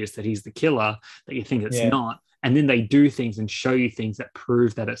too obvious that he's the killer that you think it's not? And then they do things and show you things that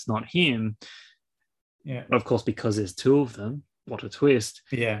prove that it's not him. Yeah. But of course, because there's two of them, what a twist.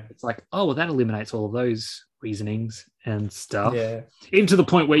 Yeah. It's like, oh, well, that eliminates all of those reasonings and stuff. Yeah. Even to the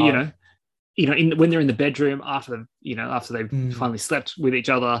point where, when they're in the bedroom after they've finally slept with each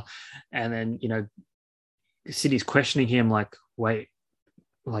other, and then, Sydney's questioning him like, wait,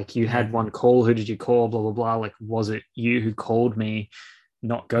 like you had one call, who did you call? Blah, blah, blah. Like, was it you who called me,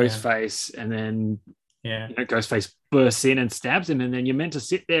 not Ghostface? And then, Ghostface bursts in and stabs him. And then you're meant to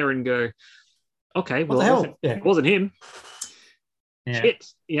sit there and go, okay, well, it wasn't him. Yeah. Shit.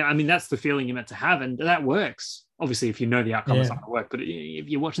 Yeah, I mean, that's the feeling you're meant to have, and that works. Obviously, if you know the outcome, it's not going to work. But if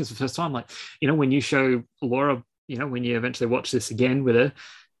you're watching this for the first time, like, when you show Laura, when you eventually watch this again with her,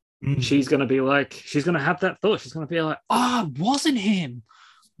 she's going to have that thought. She's going to be like, oh, it wasn't him.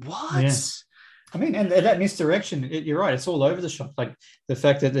 What? Yeah. I mean, and that misdirection, you're right. It's all over the shop. Like the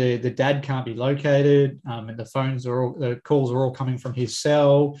fact that the dad can't be located, and the calls are all coming from his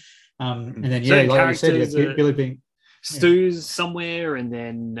cell. And then, like you said, Billy being Stu's somewhere, and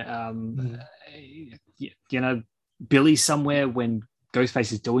then, Billy's somewhere when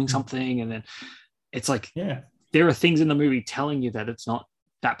Ghostface is doing something. And then it's like, there are things in the movie telling you that it's not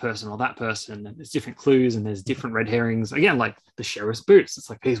that person or that person, and there's different clues and there's different red herrings. Again, like the sheriff's boots. It's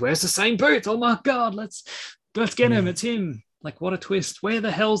like, he wears the same boots. Oh my God, let's get him. It's him. Like, what a twist. Where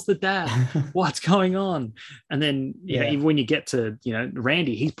the hell's the dad? What's going on? And then, even when you get to,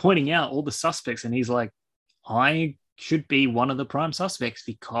 Randy, he's pointing out all the suspects, and he's like, I should be one of the prime suspects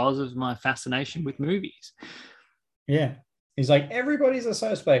because of my fascination with movies. Yeah. He's like, everybody's a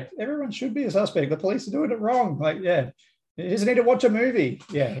suspect. Everyone should be a suspect. The police are doing it wrong. Like, he doesn't need to watch a movie.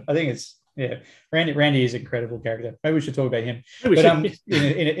 Yeah, I think it's Randy is an incredible character. Maybe we should talk about him. But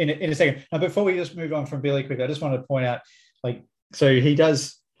in a second. Before we just move on from Billy quickly, I just want to point out, like, so he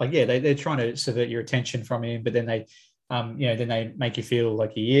does, like, they're trying to subvert your attention from him, but then they then they make you feel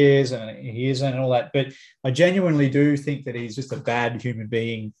like he is and he isn't and all that. But I genuinely do think that he's just a bad human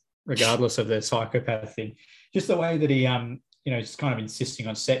being, regardless of the psychopath thing. Just the way that he just kind of insisting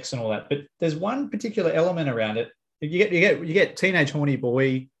on sex and all that. But there's one particular element around it. You get teenage horny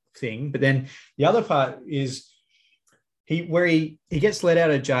boy thing, but then the other part is he gets let out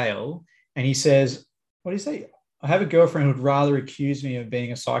of jail and he says, what do you say? I have a girlfriend who would rather accuse me of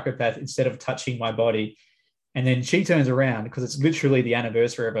being a psychopath instead of touching my body. And then she turns around because it's literally the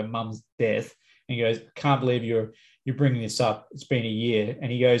anniversary of her mum's death. And he goes, can't believe you're bringing this up. It's been a year.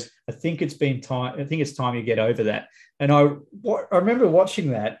 And he goes, I think it's time you get over that. And I remember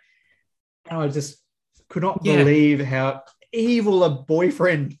watching that and I just could not believe how evil a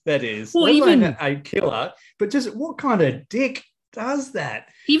boyfriend that is. Well, even a killer, but just what kind of dick does that?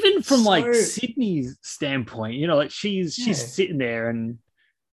 Even from Sydney's standpoint, she's sitting there and,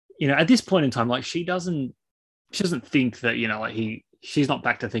 at this point in time, like she doesn't think that, she's not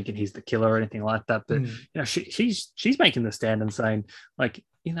back to thinking he's the killer or anything like that. But, she's making the stand and saying like,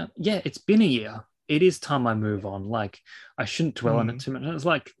 it's been a year. It is time I move on. Like I shouldn't dwell on it too much. And it's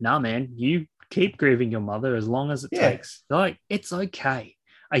like, nah, man, you keep grieving your mother as long as it takes. Like, it's okay.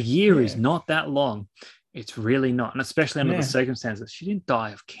 A year is not that long. It's really not. And especially under the circumstances, she didn't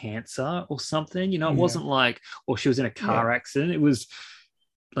die of cancer or something. It wasn't like, or she was in a car accident. It was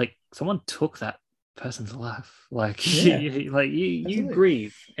like someone took that person's life. Like, you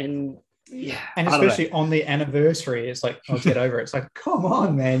grieve. And and especially on the anniversary, it's like, I'll get over it. It's like, come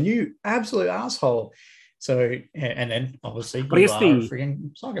on, man, you absolute asshole. So, and then obviously, you are a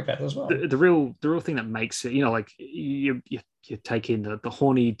freaking psychopath as well. The real thing that makes it, like you take in the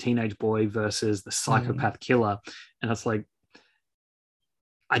horny teenage boy versus the psychopath killer, and it's like,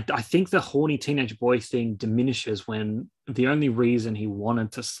 I think the horny teenage boy thing diminishes when the only reason he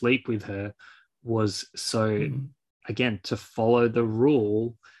wanted to sleep with her was again, to follow the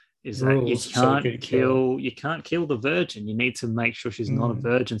rule. That you can't kill the virgin. You need to make sure she's not a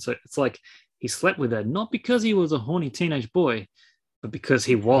virgin. So it's like, he slept with her not because he was a horny teenage boy, but because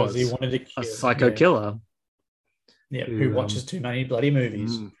he wanted a psycho killer. Yeah, who watches too many bloody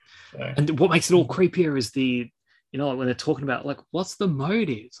movies. So. And what makes it all creepier is like when they're talking about like, what's the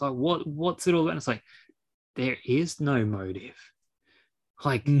motive? It's like, what's it all about? And it's like, there is no motive.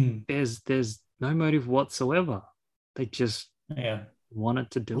 Like there's no motive whatsoever. They just wanted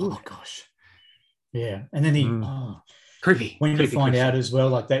to do it. Oh gosh. Yeah. And then he creepy. When you find out as well,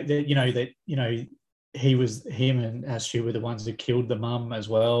 like that him and Stu were the ones that killed the mum as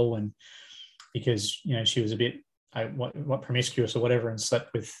well, and because she was a bit what promiscuous or whatever, and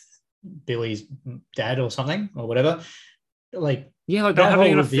slept with Billy's dad or something or whatever. Like like that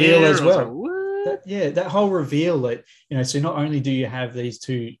whole reveal as well. Like, that whole reveal that so not only do you have these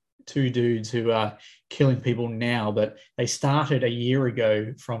two dudes who are killing people now, but they started a year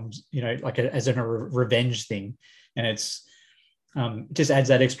ago from as a revenge thing. And it's just adds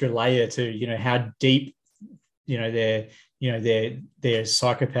that extra layer to how deep their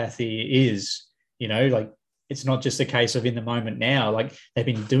psychopathy is. Like it's not just a case of in the moment now. Like they've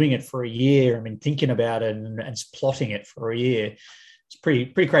been doing it for a year and been thinking about it and plotting it for a year. It's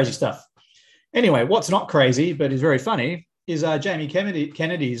pretty crazy stuff. Anyway, what's not crazy but is very funny is Jamie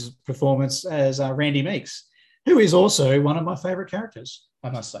Kennedy's performance as Randy Meeks, who is also one of my favorite characters,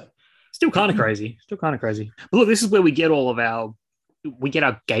 I must say. Still kind of crazy. But look, this is where we get our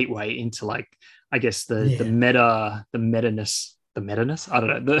gateway into, like, I guess the meta-ness. I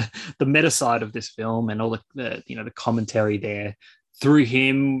don't know, the meta side of this film and all the commentary there through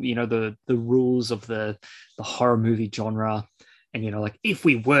him, the rules of the horror movie genre. And, like, if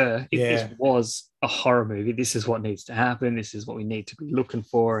this was a horror movie, this is what needs to happen. This is what we need to be looking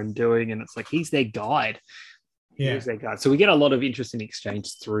for and doing. And it's like, he's their guide. Yeah. He's their guide. So we get a lot of interesting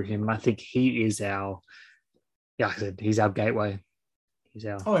exchange through him. And I think he is our, like I said, he's our gateway.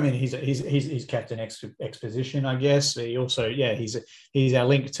 He's Captain Exposition, I guess. He also, he's our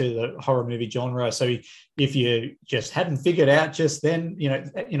link to the horror movie genre. So if you just hadn't figured out just then,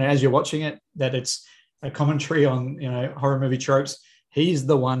 as you're watching it, that it's a commentary on horror movie tropes, he's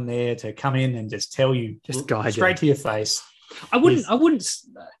the one there to come in and just tell you, just guide straight to your face. I wouldn't want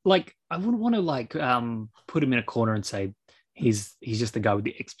to put him in a corner and say he's just the guy with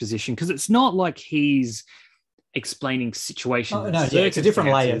the exposition, because it's not like he's explaining situations. Oh, no, it's a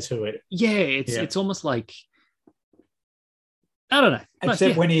different layer to it. Yeah, it's almost like, I don't know.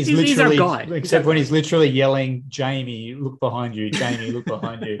 Except when he's literally yelling, "Jamie, look behind you! Jamie, look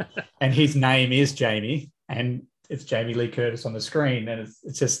behind you!" And his name is Jamie, and it's Jamie Lee Curtis on the screen, and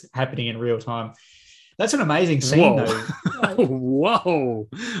it's just happening in real time. That's an amazing scene, though. Whoa!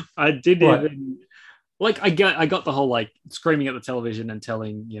 I didn't even I got the whole screaming at the television and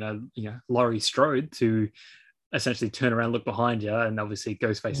telling Laurie Strode to essentially turn around, look behind you, and obviously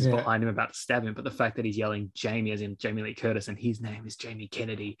Ghostface is behind him about to stab him. But the fact that he's yelling Jamie, as in Jamie Lee Curtis, and his name is Jamie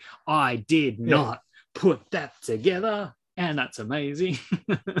Kennedy, I did not put that together, and that's amazing.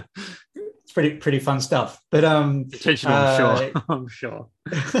 It's pretty fun stuff. But intentional, I'm sure.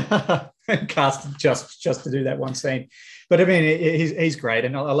 Cast just to do that one scene. But I mean, he's great,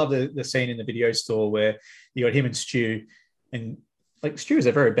 and I love the scene in the video store where you got him and Stu, and Stu is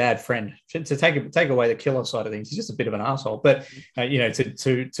a very bad friend. To take away the killer side of things, he's just a bit of an asshole. But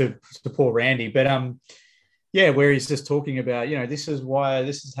to poor Randy. But where he's just talking about this is why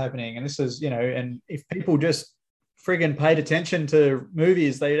this is happening, and this is and if people just friggin' paid attention to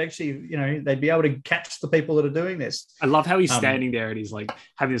movies, they'd actually they'd be able to catch the people that are doing this. I love how he's standing there and he's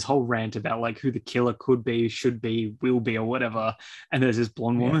having this whole rant about who the killer could be, should be, will be, or whatever. And there's this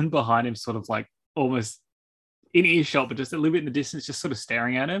blonde woman behind him, sort of almost in earshot, but just a little bit in the distance, just sort of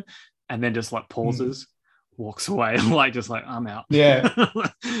staring at him, and then just pauses, walks away, I'm out. Yeah.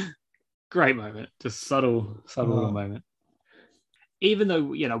 Great moment. Just subtle little moment. Even though,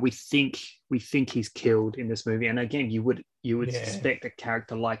 we think he's killed in this movie. And again, you would suspect a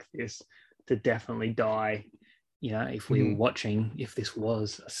character like this to definitely die, if we were watching, if this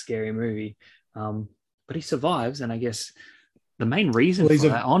was a scary movie. But he survives. And I guess the main reason for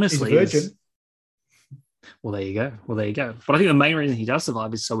that, honestly, is, well, there you go. But I think the main reason he does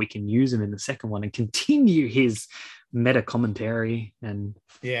survive is so we can use him in the second one and continue his meta commentary and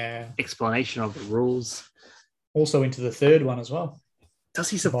explanation of the rules. Also into the third one as well. Does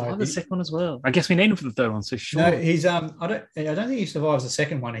he survive the second one as well? I guess we need him for the third one, so sure. No, he's I don't think he survives the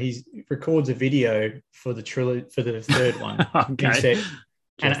second one. He records a video for the third one. Okay.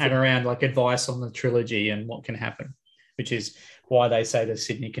 And around advice on the trilogy and what can happen, which is why they say that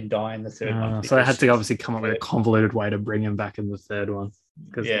Sydney can die in the third one. So they had to obviously come up with a convoluted way to bring him back in the third one.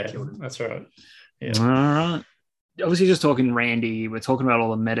 That's right. Yeah. All right. Obviously, just talking Randy, we're talking about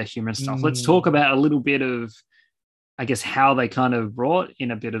all the meta-human stuff. Let's talk about a little bit of, I guess, how they kind of brought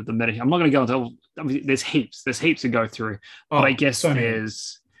in a bit of the meta. I'm not going to go into, there's heaps to go through. But I guess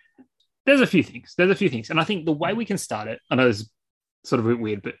there's a few things. And I think the way we can start it, I know it's sort of a bit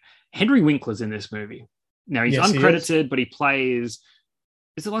weird, but Henry Winkler's in this movie. Now, he's uncredited, but he plays,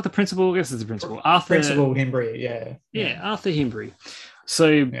 is it the principal? I guess it's the principal. Principal Himbry, yeah. Arthur Himbry.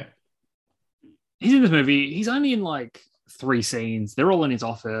 So he's in this movie. He's only in 3 scenes. They're all in his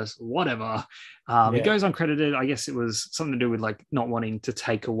office, whatever. He goes uncredited. I guess it was something to do with not wanting to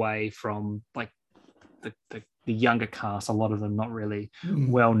take away from the younger cast. A lot of them not really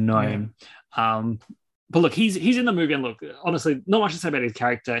well known. But look, he's in the movie, and look, honestly, not much to say about his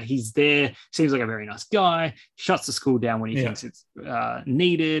character. He's there, seems like a very nice guy, shuts the school down when he thinks it's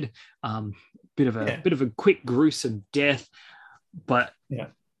needed. Bit of a quick, gruesome death. But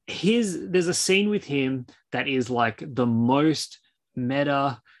there's a scene with him that is the most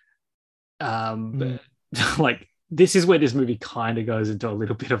meta. This is where this movie kind of goes into a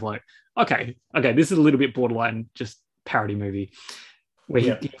little bit of okay, this is a little bit borderline just parody movie.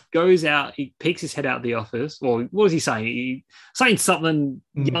 Where he goes out, he peeks his head out the office. Well, what was he saying? He's saying something,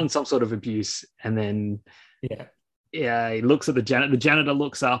 yelling some sort of abuse, and then he looks at the janitor. The janitor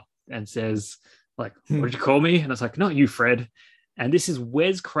looks up and says, "What did you call me?" And it's not you, Fred. And this is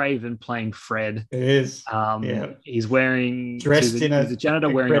Wes Craven playing Fred. It is. He's wearing dressed in the janitor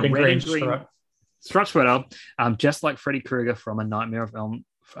wearing red a and red green and green striped sweater, just like Freddy Krueger from A Nightmare on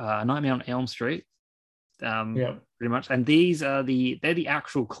Elm Street. pretty much. And these are they're the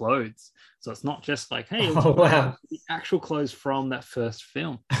actual clothes. So it's not just like, hey, Oh, wow. the actual clothes from that first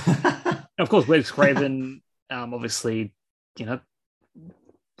film. Of course, Wes Craven, obviously, you know,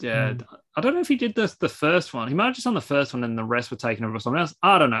 I don't know if he did the first one. He might have just done the first one and the rest were taken over by someone else.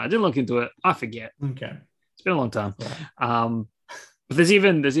 I don't know. I didn't look into it. I forget. Okay. It's been a long time. Right. But there's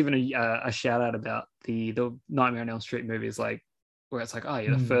even a shout out about the Nightmare on Elm Street movies, like where it's like, oh yeah,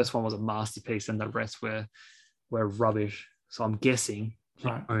 the first one was a masterpiece and the rest were rubbish. So I'm guessing he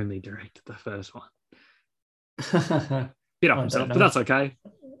only directed the first one. Bit up himself, but that's okay.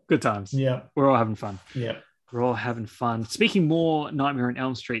 Good times. Yeah. We're all having fun. Yeah. We're all having fun. Speaking more Nightmare on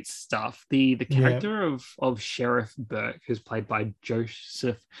Elm Street stuff, the character of Sheriff Burke, who's played by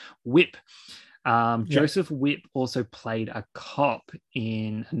Joseph Whipp. Joseph Whipp also played a cop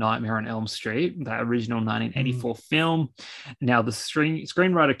in Nightmare on Elm Street, that original 1984 film. Now, the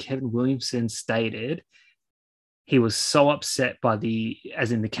screenwriter Kevin Williamson stated he was so upset by the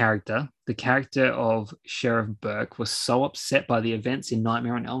character of Sheriff Burke was so upset by the events in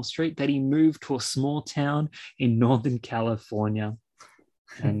Nightmare on Elm Street that he moved to a small town in Northern California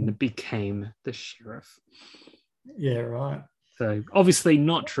and became the sheriff. Yeah, right. So obviously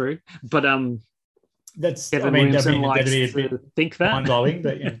not true, but that's Kevin Williamson likes to think that. Mind-blowing,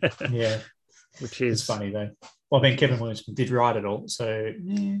 but yeah. Which is it's funny though. Well, I mean, Kevin Williamson did write it all, so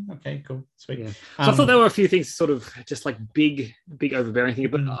yeah, okay, cool, sweet. Yeah. So I thought there were a few things sort of just like big overbearing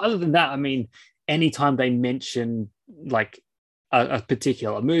things, but other than that, I mean, anytime they mention like a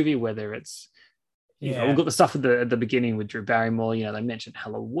particular movie, whether it's you know, we've got the stuff at the beginning with Drew Barrymore, you know, they mentioned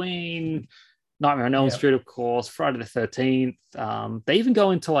Halloween, Nightmare on Elm Street, of course, Friday the 13th. They even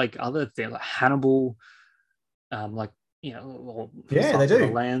go into like other things like Hannibal, like, you know, they do.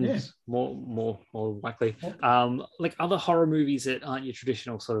 The Lands, more likely. Like other horror movies that aren't your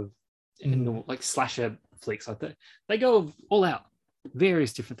traditional sort of like slasher flicks like that. They go all out,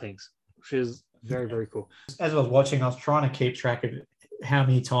 various different things, which is very, very cool. As I was watching, I was trying to keep track of how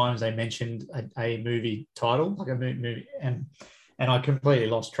many times they mentioned a movie title, like a movie, and I completely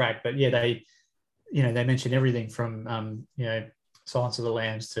lost track. But yeah, they mentioned everything from Silence of the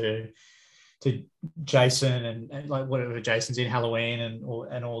Lambs to Jason and like whatever Jason's in Halloween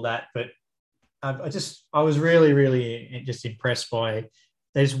and all that. But I was really, really just impressed by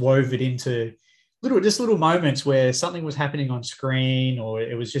they just wove it into little moments where something was happening on screen or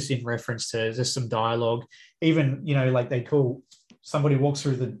it was just in reference to just some dialogue. Even, you know, like they call somebody walks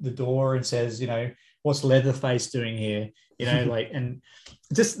through the door and says, you know, what's Leatherface doing here? You know, like, and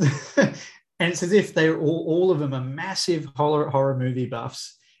just, and it's as if they're all of them are massive horror movie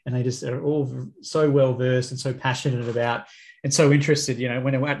buffs. And they just are all so well versed and so passionate about and so interested. You know,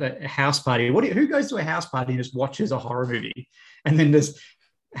 when they're at a house party, who goes to a house party and just watches a horror movie and then just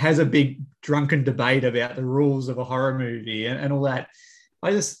has a big drunken debate about the rules of a horror movie and all that?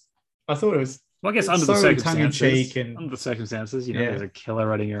 I thought it was. Well, I guess under the circumstances, you know, there's a killer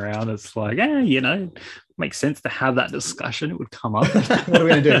running around. It's like, you know, makes sense to have that discussion. It would come up. What are we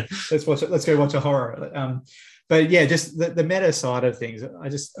going to do? Let's go watch a horror. But yeah, just the meta side of things, I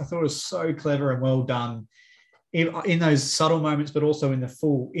thought it was so clever and well done in those subtle moments, but also in the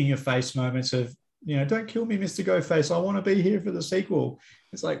full in-your-face moments of, you know, don't kill me, Mr. Ghostface. I want to be here for the sequel.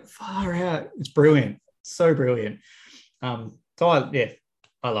 It's like far out. It's brilliant. So brilliant. I loved it.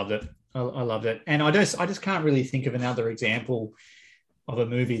 I loved it. And I just can't really think of another example of a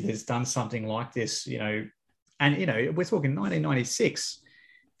movie that's done something like this, you know. And, you know, we're talking 1996.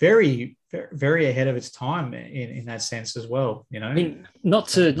 Very, very, very ahead of its time in that sense as well, you know. I mean, not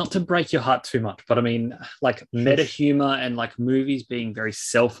to break your heart too much, but I mean, like meta humor and like movies being very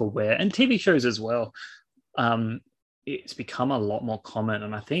self-aware and TV shows as well. It's become a lot more common,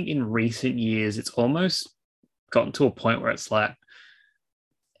 and I think in recent years it's almost gotten to a point where it's like,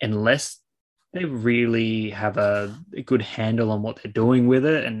 unless they really have a good handle on what they're doing with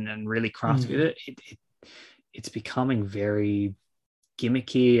it and really crafty with it, it's becoming very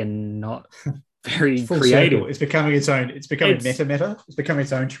gimmicky and not very creative. Circle. It's becoming meta. It's becoming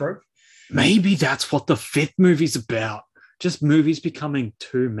its own trope. Maybe that's what the fifth movie's about. Just movies becoming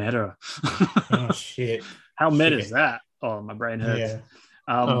too meta. Oh shit! How meta is that? Oh, my brain hurts.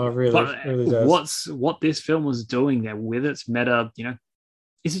 Yeah. Really does. What this film was doing there with its meta, you know,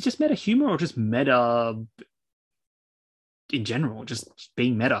 is it just meta humor or just meta in general, just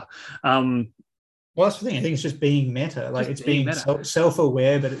being meta? Well, that's the thing. I think it's just being meta. Like it's being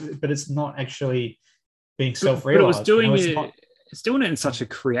self-aware, but it's not actually being self-realized. But it was it's doing it in such a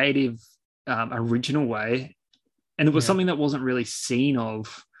creative, original way, and it was something that wasn't really seen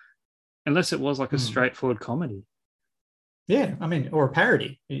of, unless it was like a straightforward comedy. Yeah, I mean, or a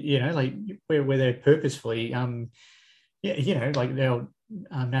parody, like where they're purposefully, like they'll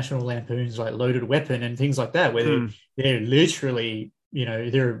National Lampoon's like Loaded Weapon and things like that, where they're literally,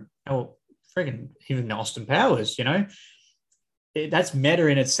 they're freaking even Austin Powers, that's meta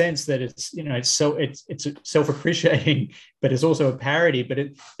in its sense that it's it's self-appreciating, but it's also a parody. But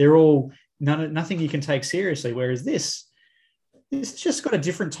they're all nothing you can take seriously. Whereas this just got a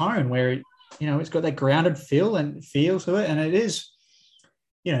different tone where it's got that grounded feel to it, and it is,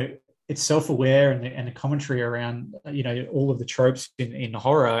 it's self-aware and the commentary around all of the tropes in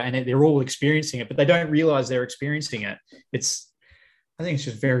horror, and they're all experiencing it, but they don't realize they're experiencing it. I think it's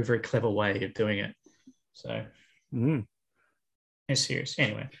just a very, very clever way of doing it. So it's serious.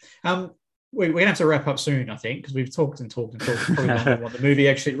 Anyway, we're gonna have to wrap up soon, I think, because we've talked probably longer than what the movie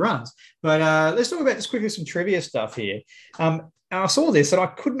actually runs. But let's talk about just quickly some trivia stuff here. I saw this and I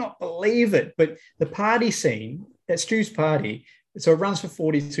could not believe it, but the party scene at Stu's party, so it runs for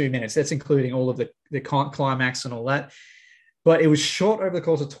 42 minutes. That's including all of the climax and all that. But it was shot over the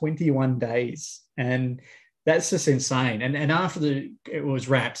course of 21 days. And that's just insane. And after it was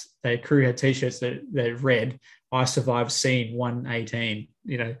wrapped, the crew had T-shirts that read, "I survived scene 118,"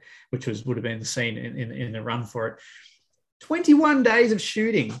 which would have been the scene in the run for it. 21 days of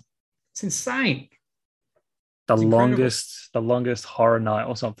shooting. It's insane. The longest horror night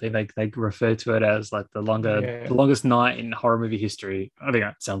or something. They refer to it as like the longest night in horror movie history. I think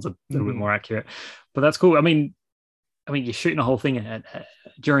that sounds a little bit more accurate, but that's cool. I mean, you're shooting a whole thing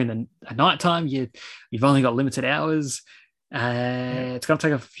during the nighttime. You've only got limited hours. It's going to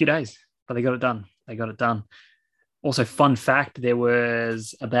take a few days, but they got it done. Also, fun fact, there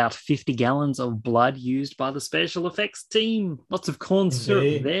was about 50 gallons of blood used by the special effects team. Lots of corn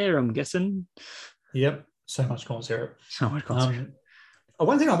syrup there, I'm guessing. Yep. So much corn syrup.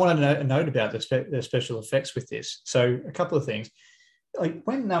 One thing I wanted to note about the special effects with this. So a couple of things. Like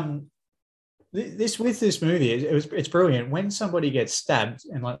when this movie, it's brilliant. When somebody gets stabbed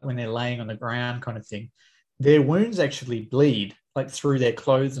and like when they're laying on the ground kind of thing, their wounds actually bleed like through their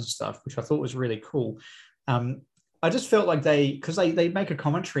clothes and stuff, which I thought was really cool. I just felt like because they make a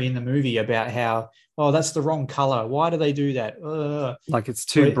commentary in the movie about how, that's the wrong color. Why do they do that? Like it's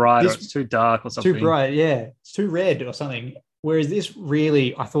too bright or it's too dark or something. Too bright, yeah. It's too red or something. Whereas this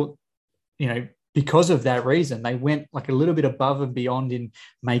really, I thought, because of that reason, they went like a little bit above and beyond in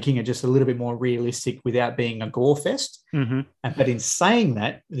making it just a little bit more realistic without being a gore fest. Mm-hmm. But in saying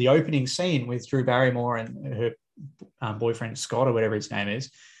that, the opening scene with Drew Barrymore and her boyfriend Scott or whatever his name is,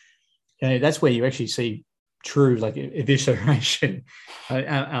 that's where you actually see true like evisceration.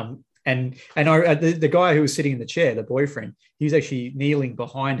 And the guy who was sitting in the chair, the boyfriend, he was actually kneeling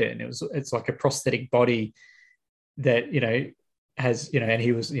behind it, and it's like a prosthetic body that has and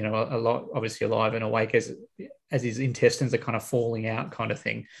he was a lot obviously alive and awake as his intestines are kind of falling out, kind of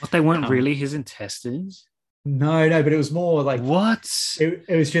thing. But they weren't really his intestines. No, but it was more like what? It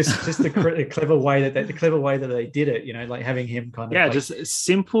was just the clever way that they did it. Like having him kind of just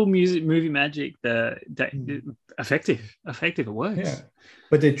simple movie magic. That effective. It works. Yeah,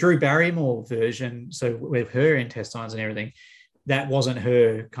 but the Drew Barrymore version, so with her intestines and everything, that wasn't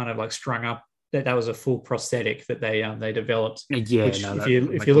her kind of like strung up. That was a full prosthetic that they developed. Yeah, which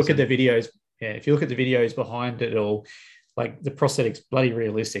if you look at the videos, if you look at the videos behind it all, like the prosthetic's bloody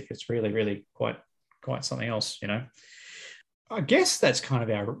realistic. It's really, really quite something else, I guess that's kind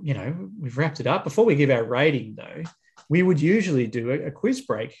of our, we've wrapped it up. Before we give our rating, though, we would usually do a quiz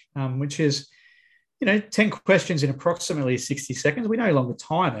break, which is, 10 questions in approximately 60 seconds. We no longer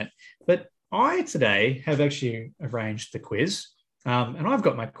time it. But I today have actually arranged the quiz, and I've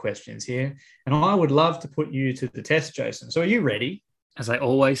got my questions here, and I would love to put you to the test, Jason. So are you ready? As I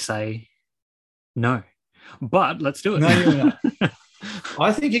always say, no. But let's do it. No, you're not.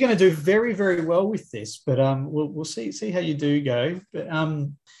 I think you're going to do very, very well with this, but we'll see how you do go. But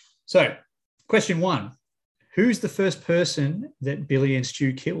so, question 1: who's the first person that Billy and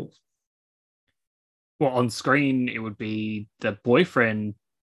Stu killed? Well, on screen it would be the boyfriend,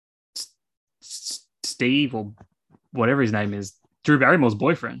 Steve, or whatever his name is, Drew Barrymore's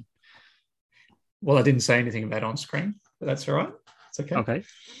boyfriend. Well, I didn't say anything about on screen, but that's all right. It's okay. Okay.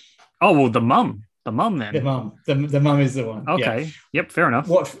 Oh well, the mum. The mum, then. The mum is the one. Okay. Yeah. Yep. Fair enough.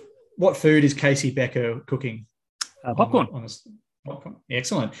 What food is Casey Becker cooking? Popcorn. Popcorn.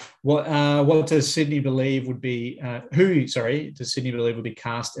 Excellent. What does Sydney believe would be? Does Sydney believe would be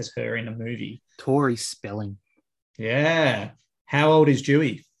cast as her in a movie? Tori Spelling. Yeah. How old is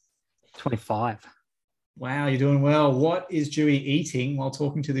Dewey? 25. Wow, you're doing well. What is Dewey eating while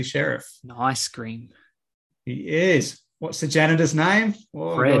talking to the sheriff? An ice cream. He is. What's the janitor's name?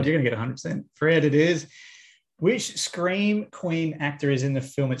 Oh, Fred. God, you're going to get 100%. Fred, it is. Which Scream Queen actor is in the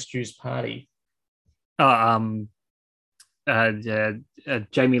film It's Stu's Party? Jamie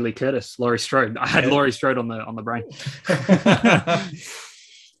Lee Curtis, Laurie Strode. I had Laurie Strode on the brain.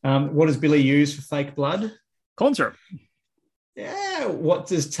 What does Billy use for fake blood? Corn syrup. Yeah. What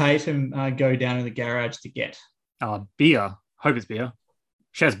does Tatum go down in the garage to get? Beer. Hope it's beer.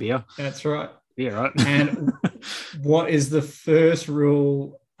 She has beer. That's right. Beer, right? And what is the first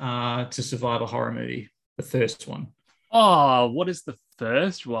rule to survive a horror movie? The first one. Oh, what is the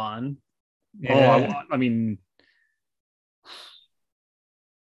first one? Yeah. I mean,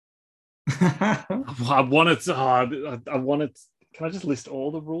 I wanted to. Can I just list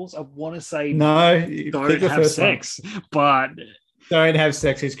all the rules? I want to say no. Don't have sex, but don't have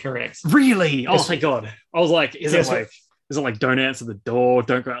sex is correct. Really? Oh, thank God! I was like, is it like don't answer the door,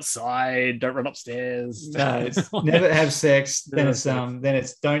 don't go outside, don't run upstairs? No, it's never have sex. Then it's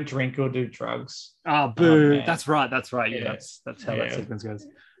don't drink or do drugs. Oh, boo! That's right. Yeah, that's how that sequence goes.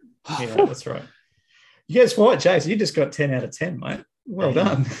 Yeah, that's right. Guess what, Jason? You just got 10 out of 10, mate. Well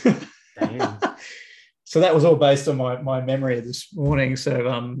done. Damn. So that was all based on my memory this morning.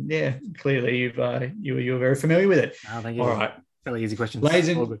 So clearly you were very familiar with it. Oh, thank you. All right. Fairly easy questions. Ladies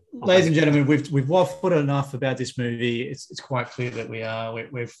and gentlemen, we've waffled enough about this movie. It's quite clear that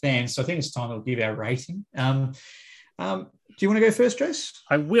we're fans. So I think it's time to give our rating. Do you want to go first, Jace?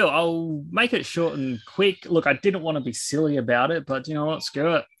 I will. I'll make it short and quick. Look, I didn't want to be silly about it, but you know what?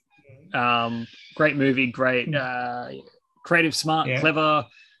 Screw it. Great movie, great, creative, smart, clever.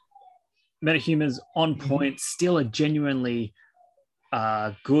 Meta humor's on point. Still a genuinely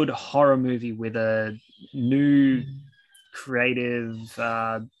good horror movie with a new creative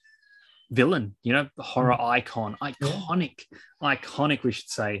villain. You know, horror icon, iconic. We should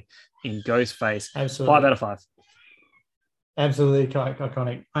say in Ghostface. Absolutely, 5 out of 5. Absolutely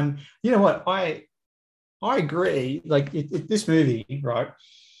iconic. And you know what? I agree. Like this movie, right?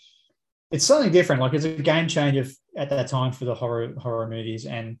 It's something different. Like it's a game changer at that time for the horror movies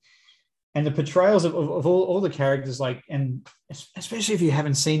and the portrayals of all the characters. Like, and especially if you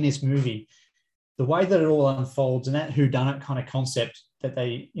haven't seen this movie, the way that it all unfolds and that whodunit kind of concept that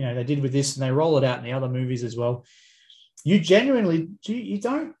they did with this and they roll it out in the other movies as well. You genuinely, you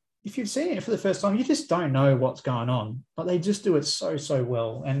don't, if you've seen it for the first time, you just don't know what's going on, but they just do it so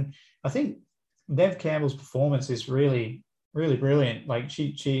well. And I think Neve Campbell's performance is really, really brilliant. Like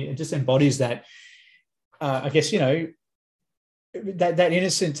she just embodies that, I guess, that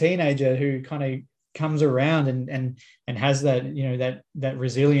innocent teenager who kind of comes around and has that, that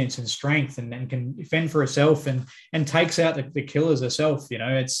resilience and strength and can fend for herself and takes out the killers herself.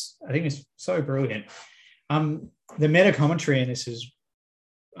 I think it's so brilliant. The meta commentary in this is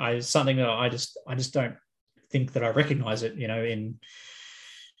something that I just don't think that I recognize it,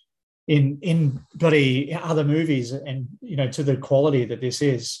 in bloody other movies and, to the quality that this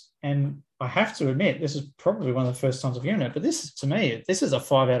is. And I have to admit, this is probably one of the first times I've given it, but to me, this is a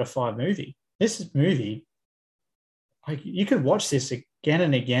 5 out of 5 movie. This movie, like you could watch this again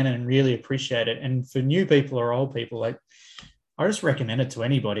and again and really appreciate it. And for new people or old people, like I just recommend it to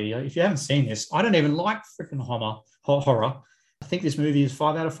anybody. If you haven't seen this, I don't even like freaking horror. I think this movie is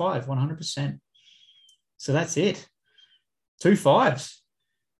 5 out of 5, 100%. So that's it. 2 5s.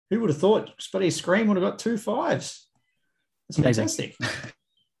 Who would have thought Spuddy Scream would have got 2 5s? That's fantastic.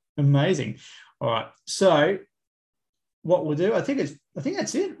 Amazing. All right. So what we'll do, I think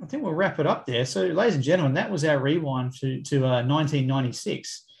that's it. I think we'll wrap it up there. So, ladies and gentlemen, that was our rewind to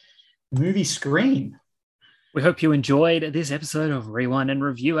 1996, the movie Scream. We hope you enjoyed this episode of Rewind and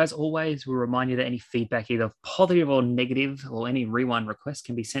Review. As always, we'll remind you that any feedback, either positive or negative, or any rewind requests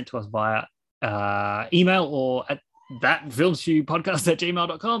can be sent to us via email or at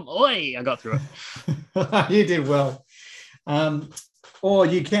thatfilmstewpodcast@gmail.com. Oi, I got through it. You did well. Or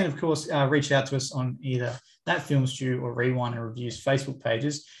you can, of course, reach out to us on either That Film Stew or Rewind and Review's Facebook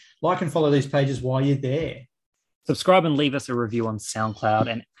pages. Like and follow these pages while you're there. Subscribe and leave us a review on SoundCloud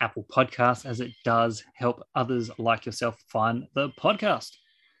and Apple Podcasts, as it does help others like yourself find the podcast.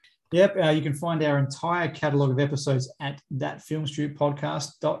 Yep, you can find our entire catalogue of episodes at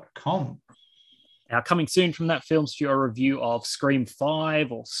thatfilmstewpodcast.com. Now, coming soon from That Film Stew, a review of Scream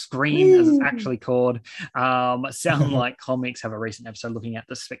 5, or Scream as it's actually called. Sound Like Comics have a recent episode looking at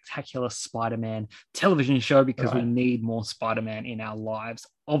the spectacular Spider-Man television show, because we need more Spider-Man in our lives,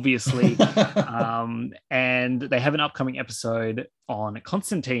 obviously. And they have an upcoming episode on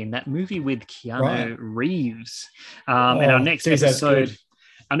Constantine, that movie with Keanu Reeves. And our next episode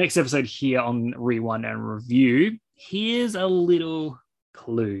here on Rewind and Review, here's a little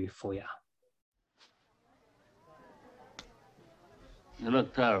clue for you. You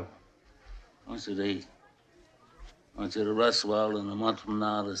look tired. What's it eat? I want you to rest well, and a month from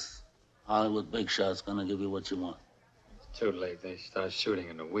now, this Hollywood big shot's gonna give you what you want. It's too late. They start shooting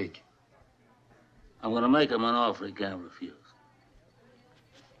in a week. I'm gonna make him an offer he can't refuse.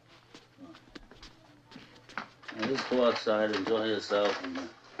 Now, just go outside, enjoy yourself, and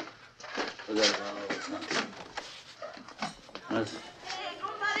forget about all this nonsense. Listen,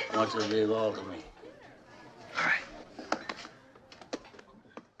 I want you to leave all to me.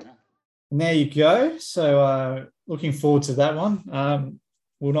 And there you go. So looking forward to that one.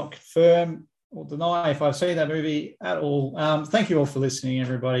 Will not confirm or deny if I've seen that movie at all. Thank you all for listening,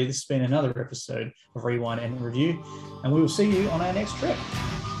 everybody. This has been another episode of Rewind and Review, and we will see you on our next trip.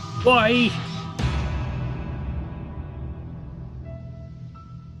 Bye.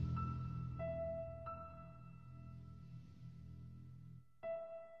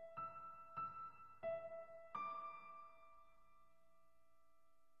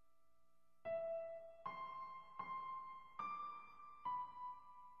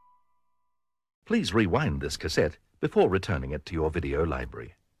 Please rewind this cassette before returning it to your video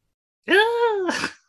library. Ah!